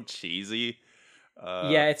so cheesy.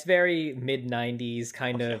 Yeah, it's very mid '90s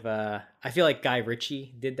kind of. I feel like Guy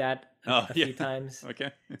Ritchie did that a few times.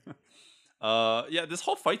 Okay. Yeah, this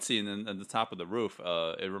whole fight scene at the top of the roof.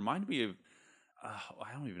 It reminded me of.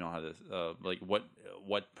 I don't even know how to like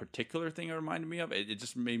what particular thing it reminded me of. It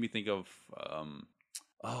just made me think of.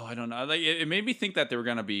 I don't know. Like it made me think that they were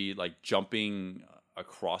gonna be like jumping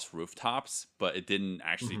across rooftops, but it didn't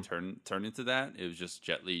actually turn into that. It was just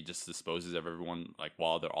Jet Li just disposes of everyone like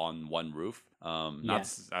while they're on one roof. I'm not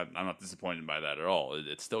disappointed by that at all.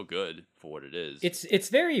 It's still good for what it is. It's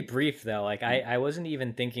very brief though. Like I wasn't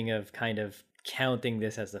even thinking of kind of counting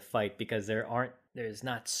this as a fight because there's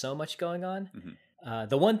not so much going on.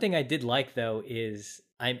 The one thing I did like though is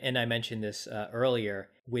I mentioned this earlier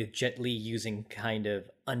with Jet Li using kind of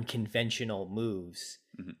unconventional moves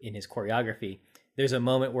in his choreography. There's a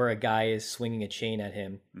moment where a guy is swinging a chain at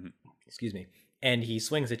him, excuse me, and he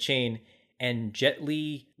swings a chain and Jet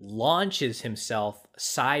Li launches himself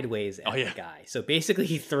sideways at the guy. So basically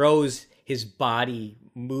he throws his body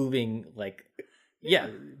moving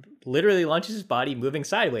literally launches his body moving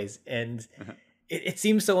sideways. And it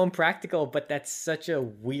seems so impractical, but that's such a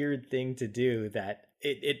weird thing to do that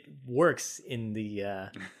it works in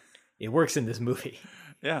this movie.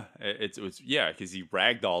 Yeah, it's because he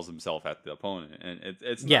ragdolls himself at the opponent, and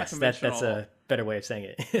it's yes, that's a better way of saying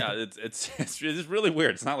it. Yeah, it's really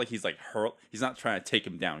weird. It's not like he's like he's not trying to take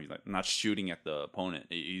him down. He's like not shooting at the opponent.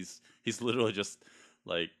 He's literally just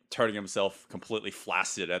like turning himself completely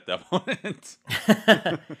flaccid at the opponent.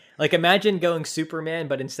 Like imagine going Superman,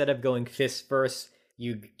 but instead of going fist first,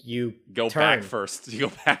 you go back first. You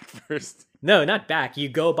go back first. No, not back. You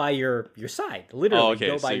go by your side. Literally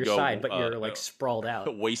go by your side, but you're like sprawled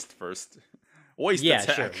out. Waist first. Waist yeah,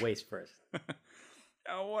 attack. Sure, waist first.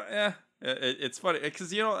 It's funny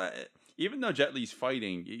because even though Jet Li's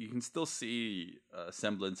fighting, you can still see a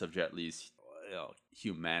semblance of Jet Li's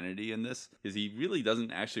humanity in this because he really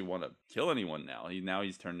doesn't actually want to kill anyone now.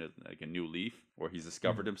 He's turned like a new leaf, or he's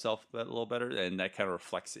discovered himself a little better, and that kind of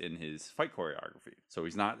reflects in his fight choreography. So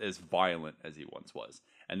he's not as violent as he once was.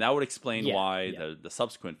 And that would explain why the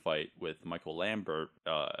subsequent fight with Michael Lambert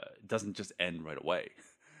doesn't just end right away.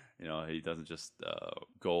 He doesn't just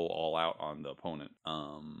go all out on the opponent,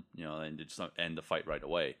 and just end the fight right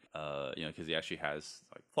away, because he actually has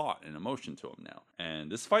like thought and emotion to him now. And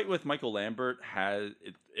this fight with Michael Lambert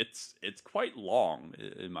it's quite long,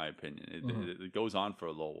 in my opinion. It goes on for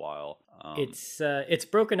a little while. It's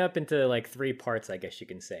broken up into like 3 parts, I guess you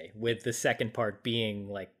can say, with the second part being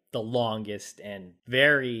like the longest and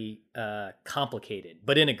very complicated,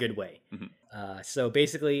 but in a good way. So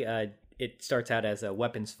basically, it starts out as a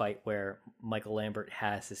weapons fight where Michael Lambert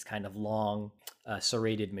has this kind of long,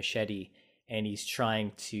 serrated machete, and he's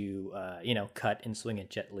trying to, cut and swing at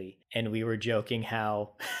Jet Li. And we were joking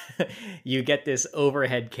how you get this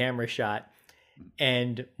overhead camera shot,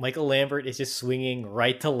 and Michael Lambert is just swinging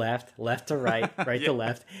right to left to right, right to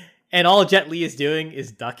left. And all Jet Li is doing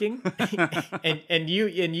is ducking, and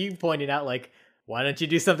you pointed out like, why don't you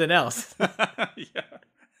do something else? Yeah,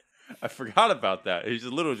 I forgot about that. He's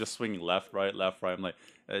just literally just swinging left, right. I'm like,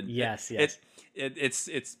 yes.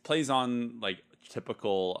 It's plays on like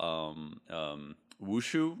typical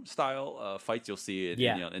wushu style fights you'll see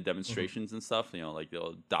in demonstrations and stuff. Like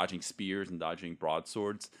dodging spears and dodging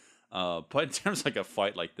broadswords. But in terms of like a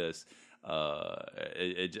fight like this. That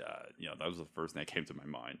was the first thing that came to my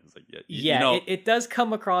mind. It's like, it does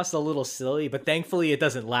come across a little silly, but thankfully it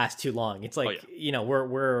doesn't last too long. It's like,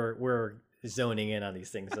 we're zoning in on these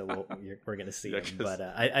things, so we're gonna see them. But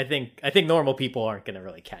I think normal people aren't gonna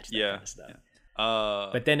really catch that kind of stuff. Yeah.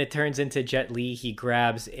 But then it turns into Jet Li. He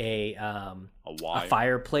grabs a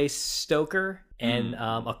fireplace stoker and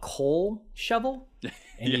a coal shovel,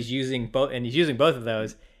 and he's using both of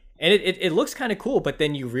those. And it looks kind of cool, but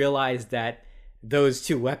then you realize that those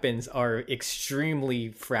 2 weapons are extremely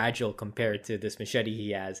fragile compared to this machete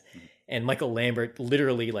he has. And Michael Lambert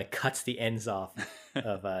literally like cuts the ends off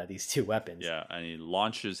of these 2 weapons. Yeah, and he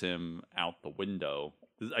launches him out the window.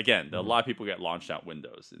 Again, a lot of people get launched out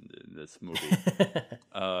windows in this movie.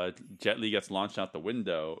 Jet Li gets launched out the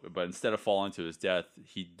window, but instead of falling to his death,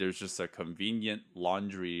 there's just a convenient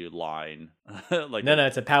laundry line.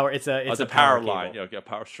 It's a power. It's a power line. Yeah, a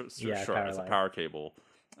power. It's a power cable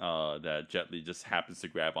that Jet Li just happens to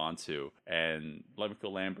grab onto, and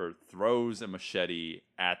Michael Lambert throws a machete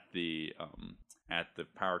at the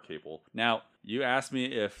power cable. Now, you asked me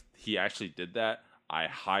if he actually did that. I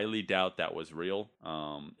highly doubt that was real.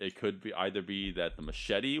 It could be either be that the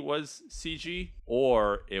machete was CG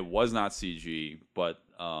or it was not CG, but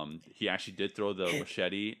he actually did throw the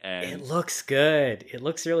machete, and it looks good. It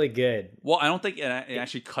looks really good. Well, I don't think it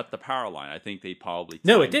actually cut the power line. I think they probably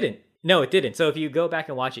No, it didn't. No, it didn't. So if you go back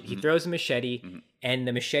and watch it, he throws a machete, and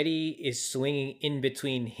the machete is swinging in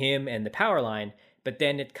between him and the power line. But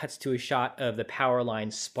then it cuts to a shot of the power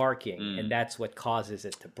line sparking, and that's what causes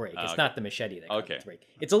it to break. It's not the machete that causes it to break.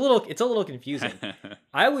 It's a little confusing.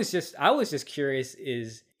 I was just curious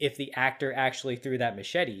is if the actor actually threw that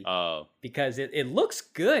machete. Because it looks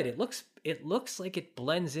good. It looks like it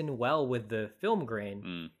blends in well with the film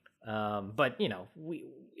grain. But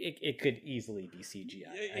it could easily be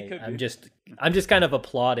CGI. I'm just kind of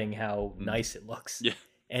applauding how nice it looks. Yeah.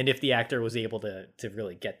 And if the actor was able to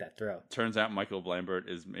really get that throw. Turns out Michael Lambert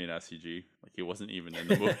is made out of CG. Like, he wasn't even in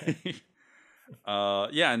the movie.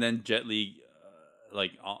 And then Jet Li,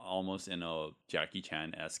 almost in a Jackie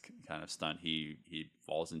Chan-esque kind of stunt, he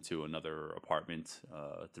falls into another apartment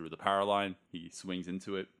through the power line. He swings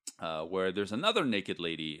into it, where there's another naked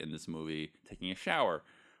lady in this movie taking a shower.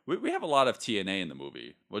 We have a lot of TNA in the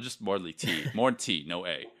movie. Well, just more T, more T, no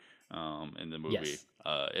A, in the movie. Yes.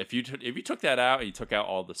 If you took that out and you took out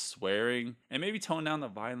all the swearing and maybe tone down the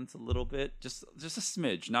violence a little bit, just a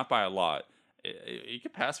smidge, not by a lot, you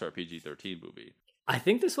could pass for a PG-13 movie. I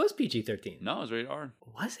think this was PG-13. No, it was rated R.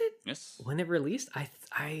 Was it? Yes. When it released,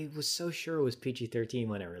 I was so sure it was PG-13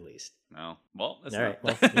 when it released. No, well, that's all not.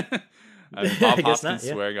 Right. Well, Bob Hoskins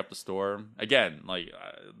swearing up the storm again.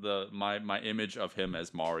 My image of him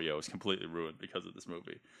as Mario is completely ruined because of this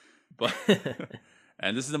movie, but.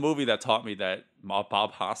 And this is a movie that taught me that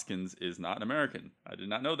Bob Hoskins is not an American. I did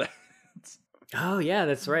not know that. Oh yeah,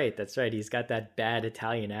 that's right. That's right. He's got that bad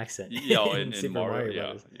Italian accent. In Super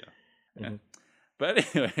Mario. Yeah.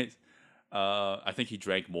 But anyways, I think he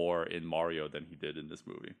drank more in Mario than he did in this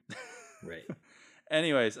movie. Right.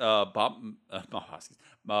 Anyways, Bob Hoskins,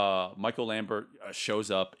 Michael Lambert shows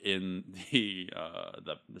up in the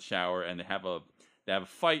shower, and they have a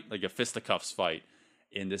fight, like a fisticuffs fight.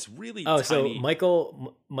 In this really tiny... so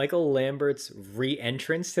Michael Lambert's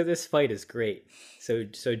re-entrance to this fight is great. So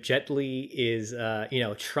Jet Li is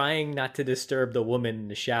trying not to disturb the woman in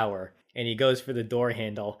the shower, and he goes for the door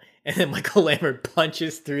handle, and then Michael Lambert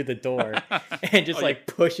punches through the door and just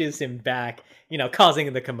pushes him back,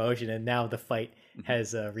 causing the commotion, and now the fight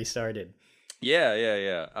has restarted.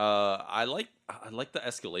 Yeah. I like the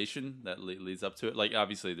escalation that leads up to it. Like,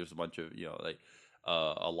 obviously there's a bunch of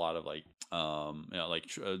a lot of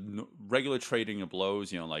regular trading of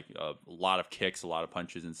blows, a lot of kicks, a lot of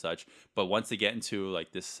punches and such. But once they get into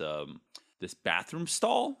this bathroom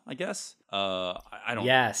stall, I guess, I don't.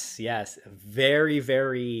 Yes, very,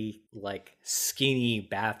 very skinny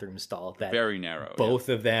bathroom stall that very narrow. Both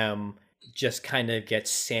of them just kind of get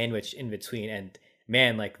sandwiched in between, and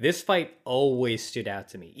man, this fight always stood out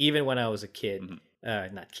to me, even when I was a kid. Mm-hmm.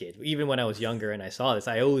 Even when I was younger and I saw this,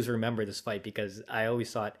 I always remember this fight because I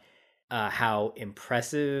always thought how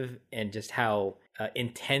impressive and just how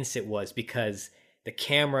intense it was, because the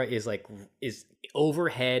camera is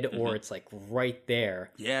overhead or it's right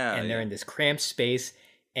there. Yeah. And they're in this cramped space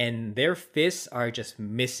and their fists are just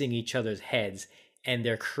missing each other's heads and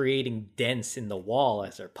they're creating dents in the wall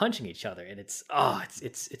as they're punching each other. And it's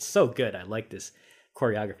so good. I like this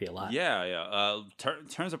choreography a lot. Yeah. In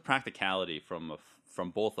terms of practicality from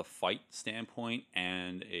both a fight standpoint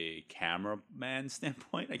and a cameraman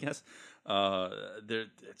standpoint, I guess,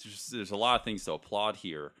 there's a lot of things to applaud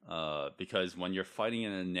here, because when you're fighting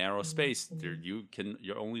in a narrow space,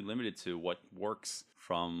 you're only limited to what works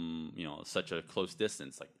from such a close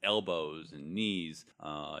distance, like elbows and knees.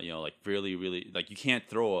 Really, really, you can't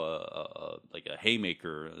throw a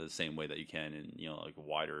haymaker the same way that you can in a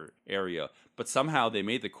wider area. But somehow they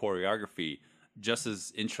made the choreography just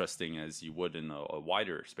as interesting as you would in a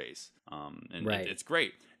wider space. And right. It's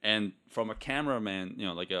great. And from a cameraman,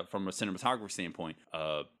 from a cinematographer standpoint,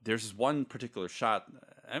 there's this one particular shot.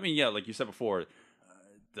 I mean, like you said before,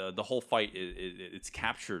 the whole fight it's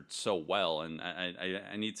captured so well, and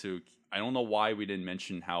I don't know why we didn't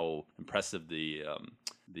mention how impressive the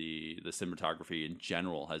cinematography in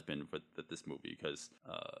general has been with this movie, because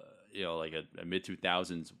a mid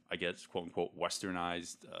 2000s, I guess, quote unquote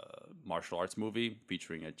westernized martial arts movie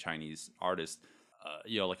featuring a Chinese artist.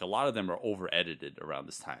 A lot of them are over edited around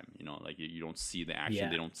this time. You don't see the action. Yeah.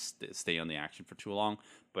 They don't stay on the action for too long.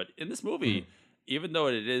 But in this movie, even though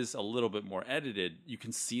it is a little bit more edited, you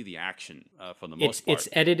can see the action for the most part. It's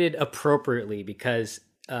edited appropriately because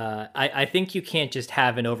I think you can't just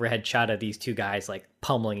have an overhead shot of these two guys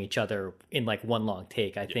pummeling each other in one long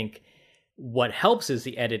take. I think what helps is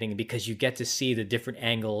the editing, because you get to see the different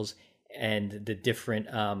angles and the different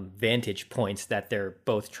vantage points that they're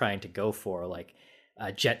both trying to go for. Like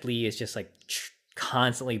Jet Li is just like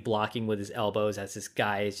constantly blocking with his elbows as this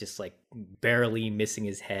guy is just like barely missing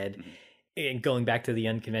his head. And going back to the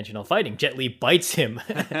unconventional fighting, Jet Li bites him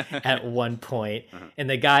at one point, and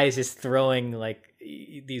the guy is just throwing like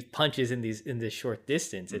these punches in this short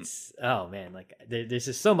distance. It's oh man, like there's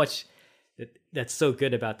just so much that's so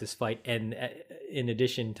good about this fight. And in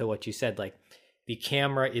addition to what you said, like the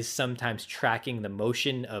camera is sometimes tracking the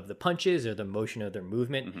motion of the punches or the motion of their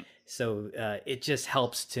movement, so it just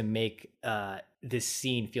helps to make this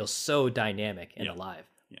scene feel so dynamic and alive.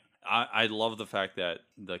 I love the fact that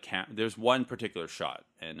there's one particular shot,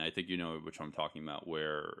 and I think you know which I'm talking about,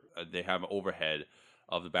 where they have overhead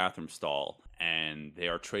of the bathroom stall, and they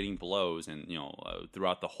are trading blows, and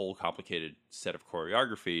throughout the whole complicated set of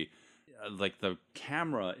choreography, like the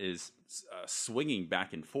camera is swinging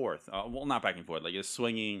back and forth. Well, not back and forth, like it's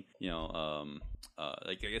swinging,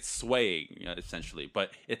 like it's swaying essentially,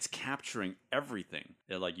 but it's capturing everything.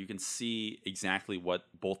 Like you can see exactly what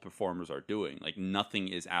both performers are doing. Like nothing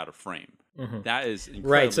is out of frame. That is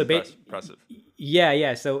incredibly impressive.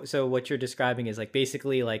 Yeah. So what you're describing is like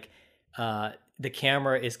basically like the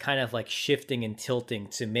camera is kind of like shifting and tilting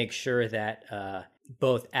to make sure that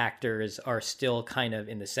both actors are still kind of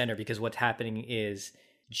in the center, because what's happening is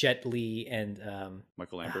Jet Li and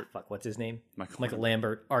Michael Lambert. What's his name? Michael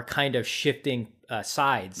Lambert are kind of shifting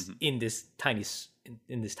sides in this tiny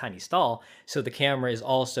stall. So the camera is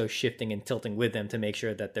also shifting and tilting with them to make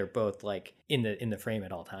sure that they're both like in the frame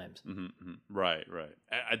at all times. Right.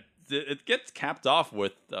 It gets capped off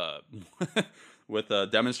with with a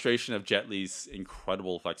demonstration of Jet Li's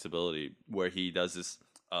incredible flexibility, where he does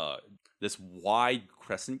this wide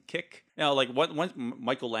crescent kick. Like once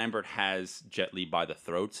Michael Lambert has Jet Li by the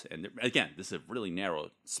throat, and again, this is a really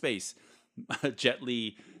narrow space. Jet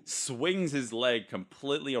Li swings his leg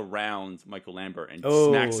completely around Michael Lambert and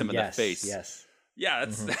smacks him in the face. Yes. Yeah,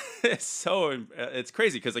 it's it's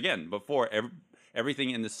crazy, because again, before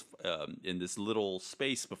everything in this little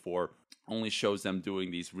space before only shows them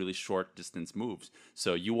doing these really short distance moves,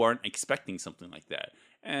 so you aren't expecting something like that.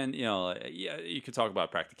 And you could talk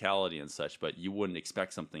about practicality and such, but you wouldn't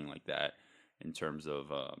expect something like that in terms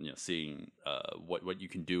of seeing what you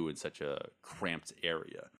can do in such a cramped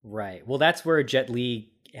area. Right. Well, that's where Jet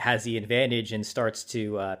Li has the advantage and starts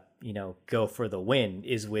to go for the win,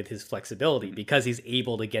 is with his flexibility, because he's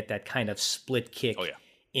able to get that kind of split kick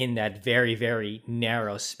in that very, very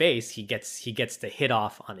narrow space. He gets the hit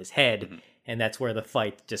off on his head, and that's where the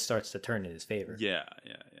fight just starts to turn in his favor. Yeah.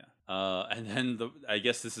 And then I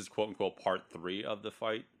guess this is quote unquote part 3 of the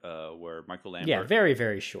fight, where Michael Lambert. Yeah, very,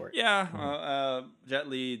 very short. Yeah, Jet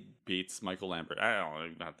Li beats Michael Lambert. I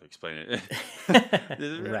don't have to explain it.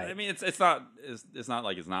 Right. I mean, it's not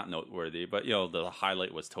like it's not noteworthy, but the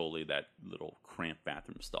highlight was totally that little cramped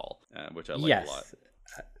bathroom stall, which I like a lot.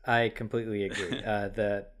 I completely agree.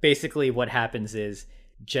 Basically what happens is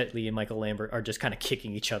Jet Li and Michael Lambert are just kind of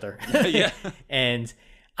kicking each other. Yeah, and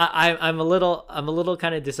I'm a little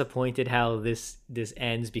kind of disappointed how this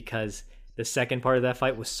ends, because the second part of that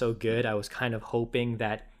fight was so good. I was kind of hoping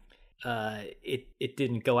that it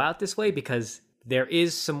didn't go out this way, because there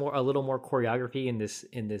is a little more choreography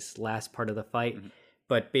in this last part of the fight.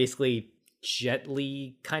 But basically Jet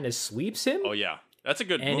Li kind of sweeps him. Oh yeah, that's a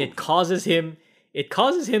good and move. it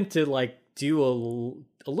causes him to like do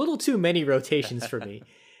a little too many rotations for me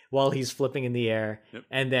while he's flipping in the air.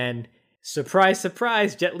 And then surprise,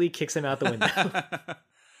 surprise, Jet Li kicks him out the window.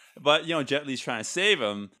 But Jet Li's trying to save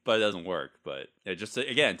him, but it doesn't work. But just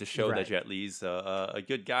again to show that Jet Li's a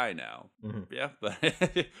good guy now. Yeah, but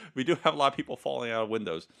we do have a lot of people falling out of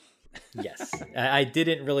windows. Yes, I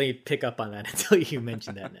didn't really pick up on that until you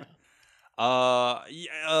mentioned that now.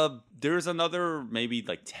 There's another maybe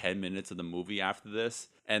like 10 minutes of the movie after this,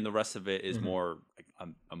 and the rest of it is more like,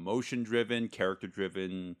 emotion driven, character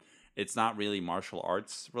driven. It's not really martial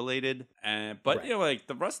arts related, but like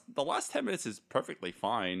the last 10 minutes is perfectly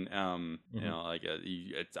fine. I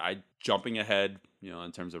jumping ahead,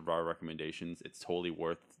 in terms of our recommendations, it's totally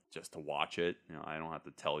worth just to watch it. I don't have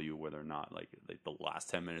to tell you whether or not like the last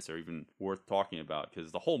 10 minutes are even worth talking about,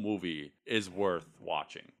 because the whole movie is worth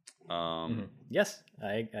watching. Yes,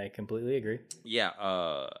 I completely agree. Yeah,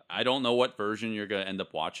 I don't know what version you're gonna end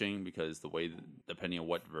up watching, because depending on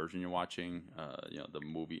what version you're watching, the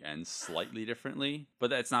movie ends slightly differently.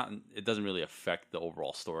 But it doesn't really affect the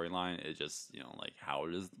overall storyline. It just like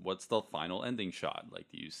what's the final ending shot? Like,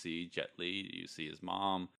 do you see Jet Li? Do you see his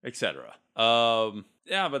mom, etc.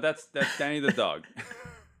 Yeah, but that's Danny the dog.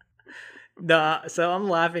 No, so I'm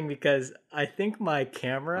laughing because I think my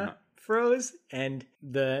camera Uh-huh. froze, and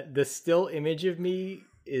the still image of me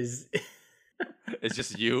is. It's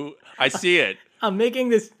just you. I see it. I'm making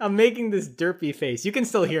this derpy face. You can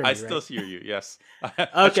still hear me. I right? still hear you. Yes. I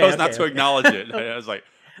Okay, chose not to okay. acknowledge it. I was like,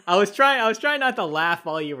 I was trying not to laugh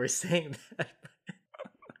while you were saying that.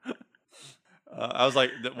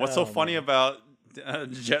 what's so Oh, funny man. about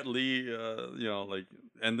Jet Li? Like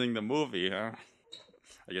ending the movie, huh?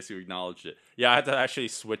 I guess you acknowledged it. Yeah, I had to actually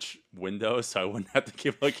switch windows so I wouldn't have to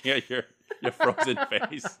keep looking at your frozen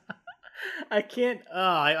face. I can't.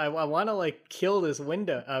 I want to like kill this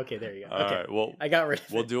window. Okay, there you go. All Okay, right, well, I got rid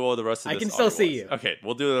of we'll it. do all the rest of I this. can still see audio-wise. you. Okay,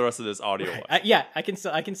 we'll do the rest of this audio. Yeah, I can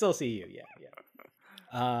still see you. Yeah.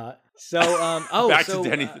 Back so, to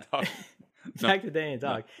Danny the dog. Back to Danny the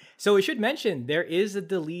dog. So we should mention there is a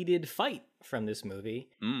deleted fight from this movie.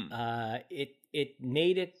 It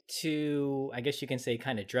made it to, I guess you can say,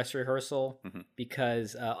 kind of dress rehearsal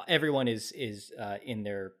because everyone is in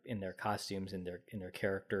their costumes, in their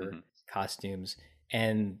character costumes,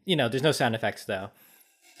 and there's no sound effects though.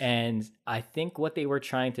 And I think what they were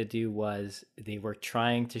trying to do was they were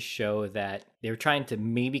trying to show that they were trying to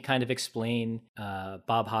maybe kind of explain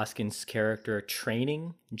Bob Hoskins' character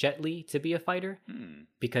training Jet Li to be a fighter,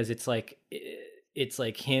 because it's like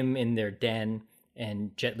him in their den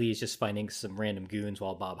and Jet Li is just fighting some random goons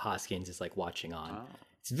while Bob Hoskins is like watching on. Wow.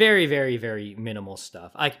 It's very, very, very minimal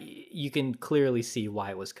stuff. You can clearly see why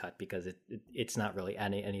it was cut because it's not really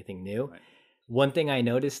anything new. Right. One thing I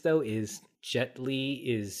noticed though is Jet Li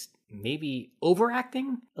is maybe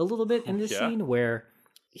overacting a little bit in this Yeah. scene where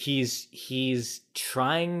he's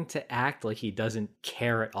trying to act like he doesn't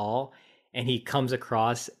care at all, and he comes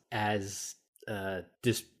across as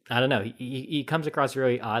this. I don't know. He comes across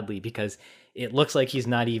very oddly because it looks like he's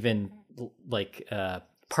not even like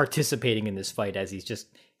participating in this fight, as he's just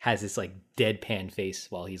has this like deadpan face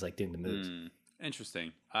while he's like doing the moves.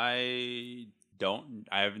 Interesting. I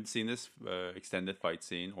haven't seen this extended fight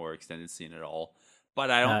scene or extended scene at all, but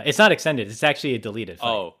I don't. It's not extended. It's actually a deleted fight.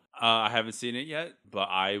 Oh, I haven't seen it yet, but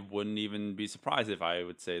I wouldn't even be surprised if I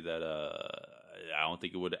would say that I don't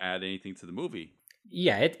think it would add anything to the movie.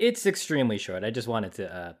 Yeah, it's extremely short. I just wanted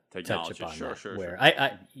to touch acknowledge it. upon Sure, that. sure, where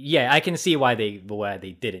sure. I can see why they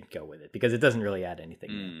didn't go with it because it doesn't really add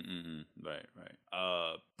anything. Right.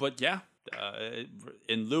 But yeah,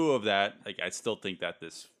 in lieu of that, like I still think that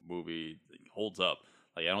this movie holds up.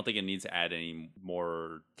 Like I don't think it needs to add any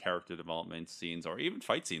more character development scenes or even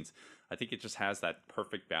fight scenes. I think it just has that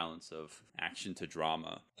perfect balance of action to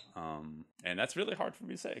drama, and that's really hard for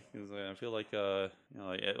me to say because I feel like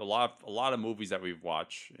like a lot of movies that we've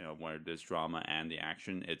watched, where there's drama and the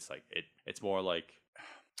action, it's like it's more like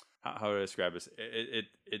how do I describe this?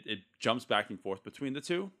 It jumps back and forth between the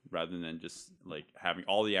two rather than just like having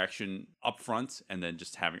all the action up front and then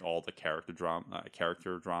just having all the character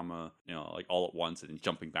drama, like all at once and then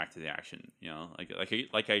jumping back to the action,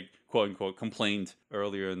 like I quote unquote complained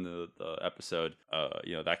earlier in the episode,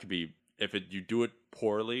 that could be, if you do it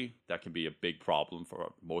poorly, that can be a big problem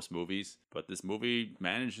for most movies, but this movie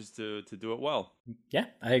manages to do it well. Yeah,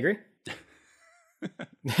 I agree.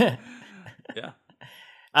 Yeah.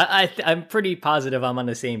 I'm pretty positive I'm on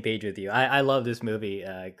the same page with you. I love this movie.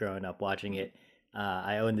 Growing up watching it,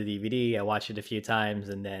 I owned the DVD. I watched it a few times,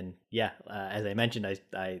 and then as I mentioned,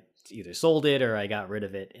 I either sold it or I got rid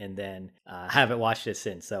of it, and then haven't watched it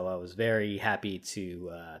since. So I was very happy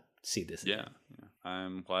to see this. Yeah.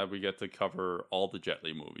 I'm glad we get to cover all the Jet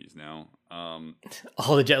Li movies now.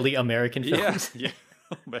 All the Jet Li American films. Yeah.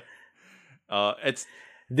 It's.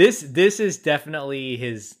 This is definitely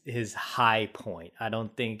his high point. I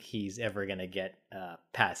don't think he's ever gonna get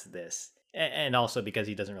past this, and also because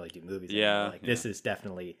he doesn't really do movies anymore. This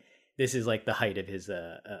is like the height of his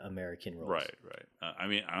American roles. Right. I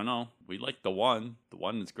mean, I don't know. We like The One. The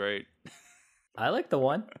One is great I like The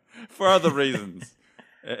One for other reasons.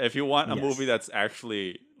 If you want a Yes. movie that's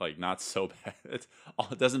actually like not so bad, it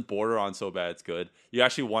doesn't border on so bad it's good. You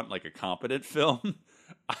actually want like a competent film.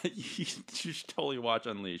 You should totally watch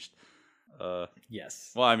Unleashed.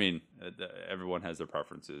 Yes. Well, I mean, everyone has their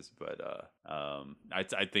preferences, but I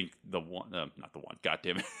think the one, not the one. God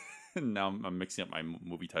damn it! Now I'm mixing up my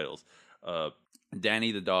movie titles.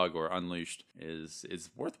 Danny the Dog or Unleashed is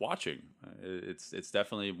worth watching. It's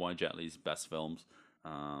definitely one of Jet Li's best films.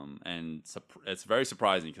 And it's very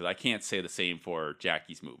surprising because I can't say the same for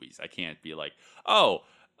Jackie's movies. I can't be like, well,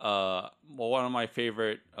 one of my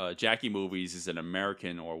favorite Jackie movies is an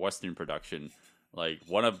American or Western production. Like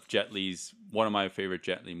one of my favorite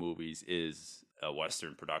Jet Li movies is a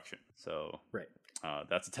Western production. So Right.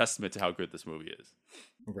 that's a testament to how good this movie is.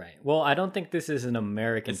 Right. Well, I don't think this is an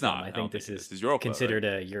American It's film. not. I I don't think this think it is is. Europa, considered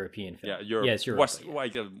a European film. Yeah, Europe. Yeah, it's Europa. West, Yeah.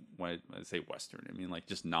 well, when I say Western, I mean like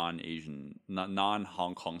just non-Asian,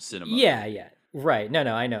 non-Hong Kong cinema. Yeah, yeah. Right. No,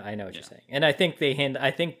 I know what you're saying. And I think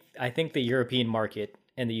I think the European market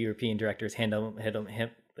and the European directors handled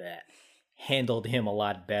him a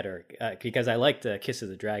lot better because I liked Kiss of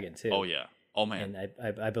the Dragon too. Oh yeah. Oh man.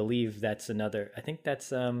 And I believe that's another. I think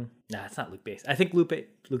that's it's not Luc Besson. I think Luc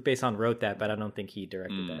Besson wrote that, but I don't think he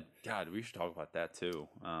directed that. God, we should talk about that too.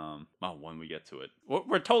 When we get to it,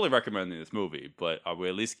 we're totally recommending this movie, but are we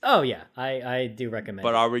at least? Oh yeah, I do recommend.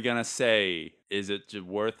 But it. are we gonna say is it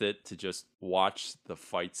worth it to just watch the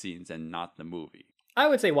fight scenes and not the movie? I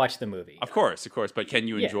would say watch the movie. Of course, but can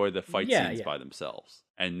you Yeah. enjoy the fight scenes by themselves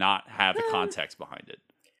and not have the context behind it?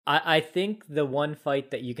 I think the one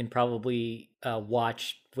fight that you can probably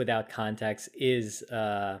watch without context is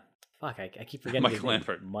I keep forgetting his Michael name.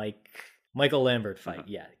 Lambert. Michael Lambert fight,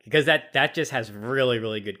 yeah, because that just has really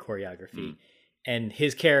really good choreography, and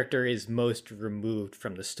his character is most removed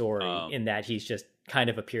from the story in that he's just kind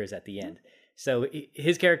of appears at the end. So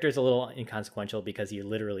his character is a little inconsequential because he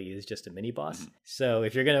literally is just a mini boss. So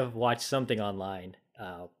if you're gonna watch something online,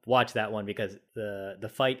 watch that one because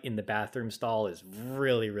the fight in the bathroom stall is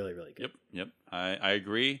really really really good. Yep. I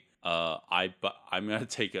agree. But I'm gonna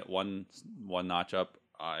take it one notch up.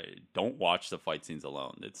 I don't watch the fight scenes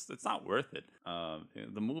alone. It's not worth it.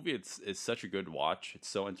 The movie is such a good watch. It's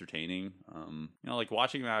so entertaining. Like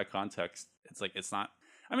watching it out of context, it's not.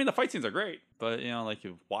 I mean, the fight scenes are great, but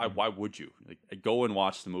why would you go and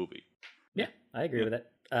watch the movie? Yeah, I agree with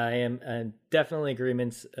that. I am definitely in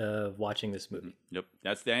agreement of watching this movie. Yep,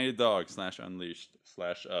 that's Danny the Dog / Unleashed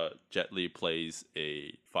 / Jet Li plays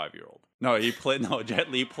a 5-year-old. No, Jet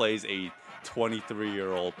Li plays a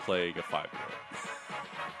 23-year-old playing a 5-year-old.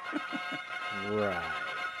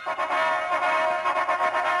 Right.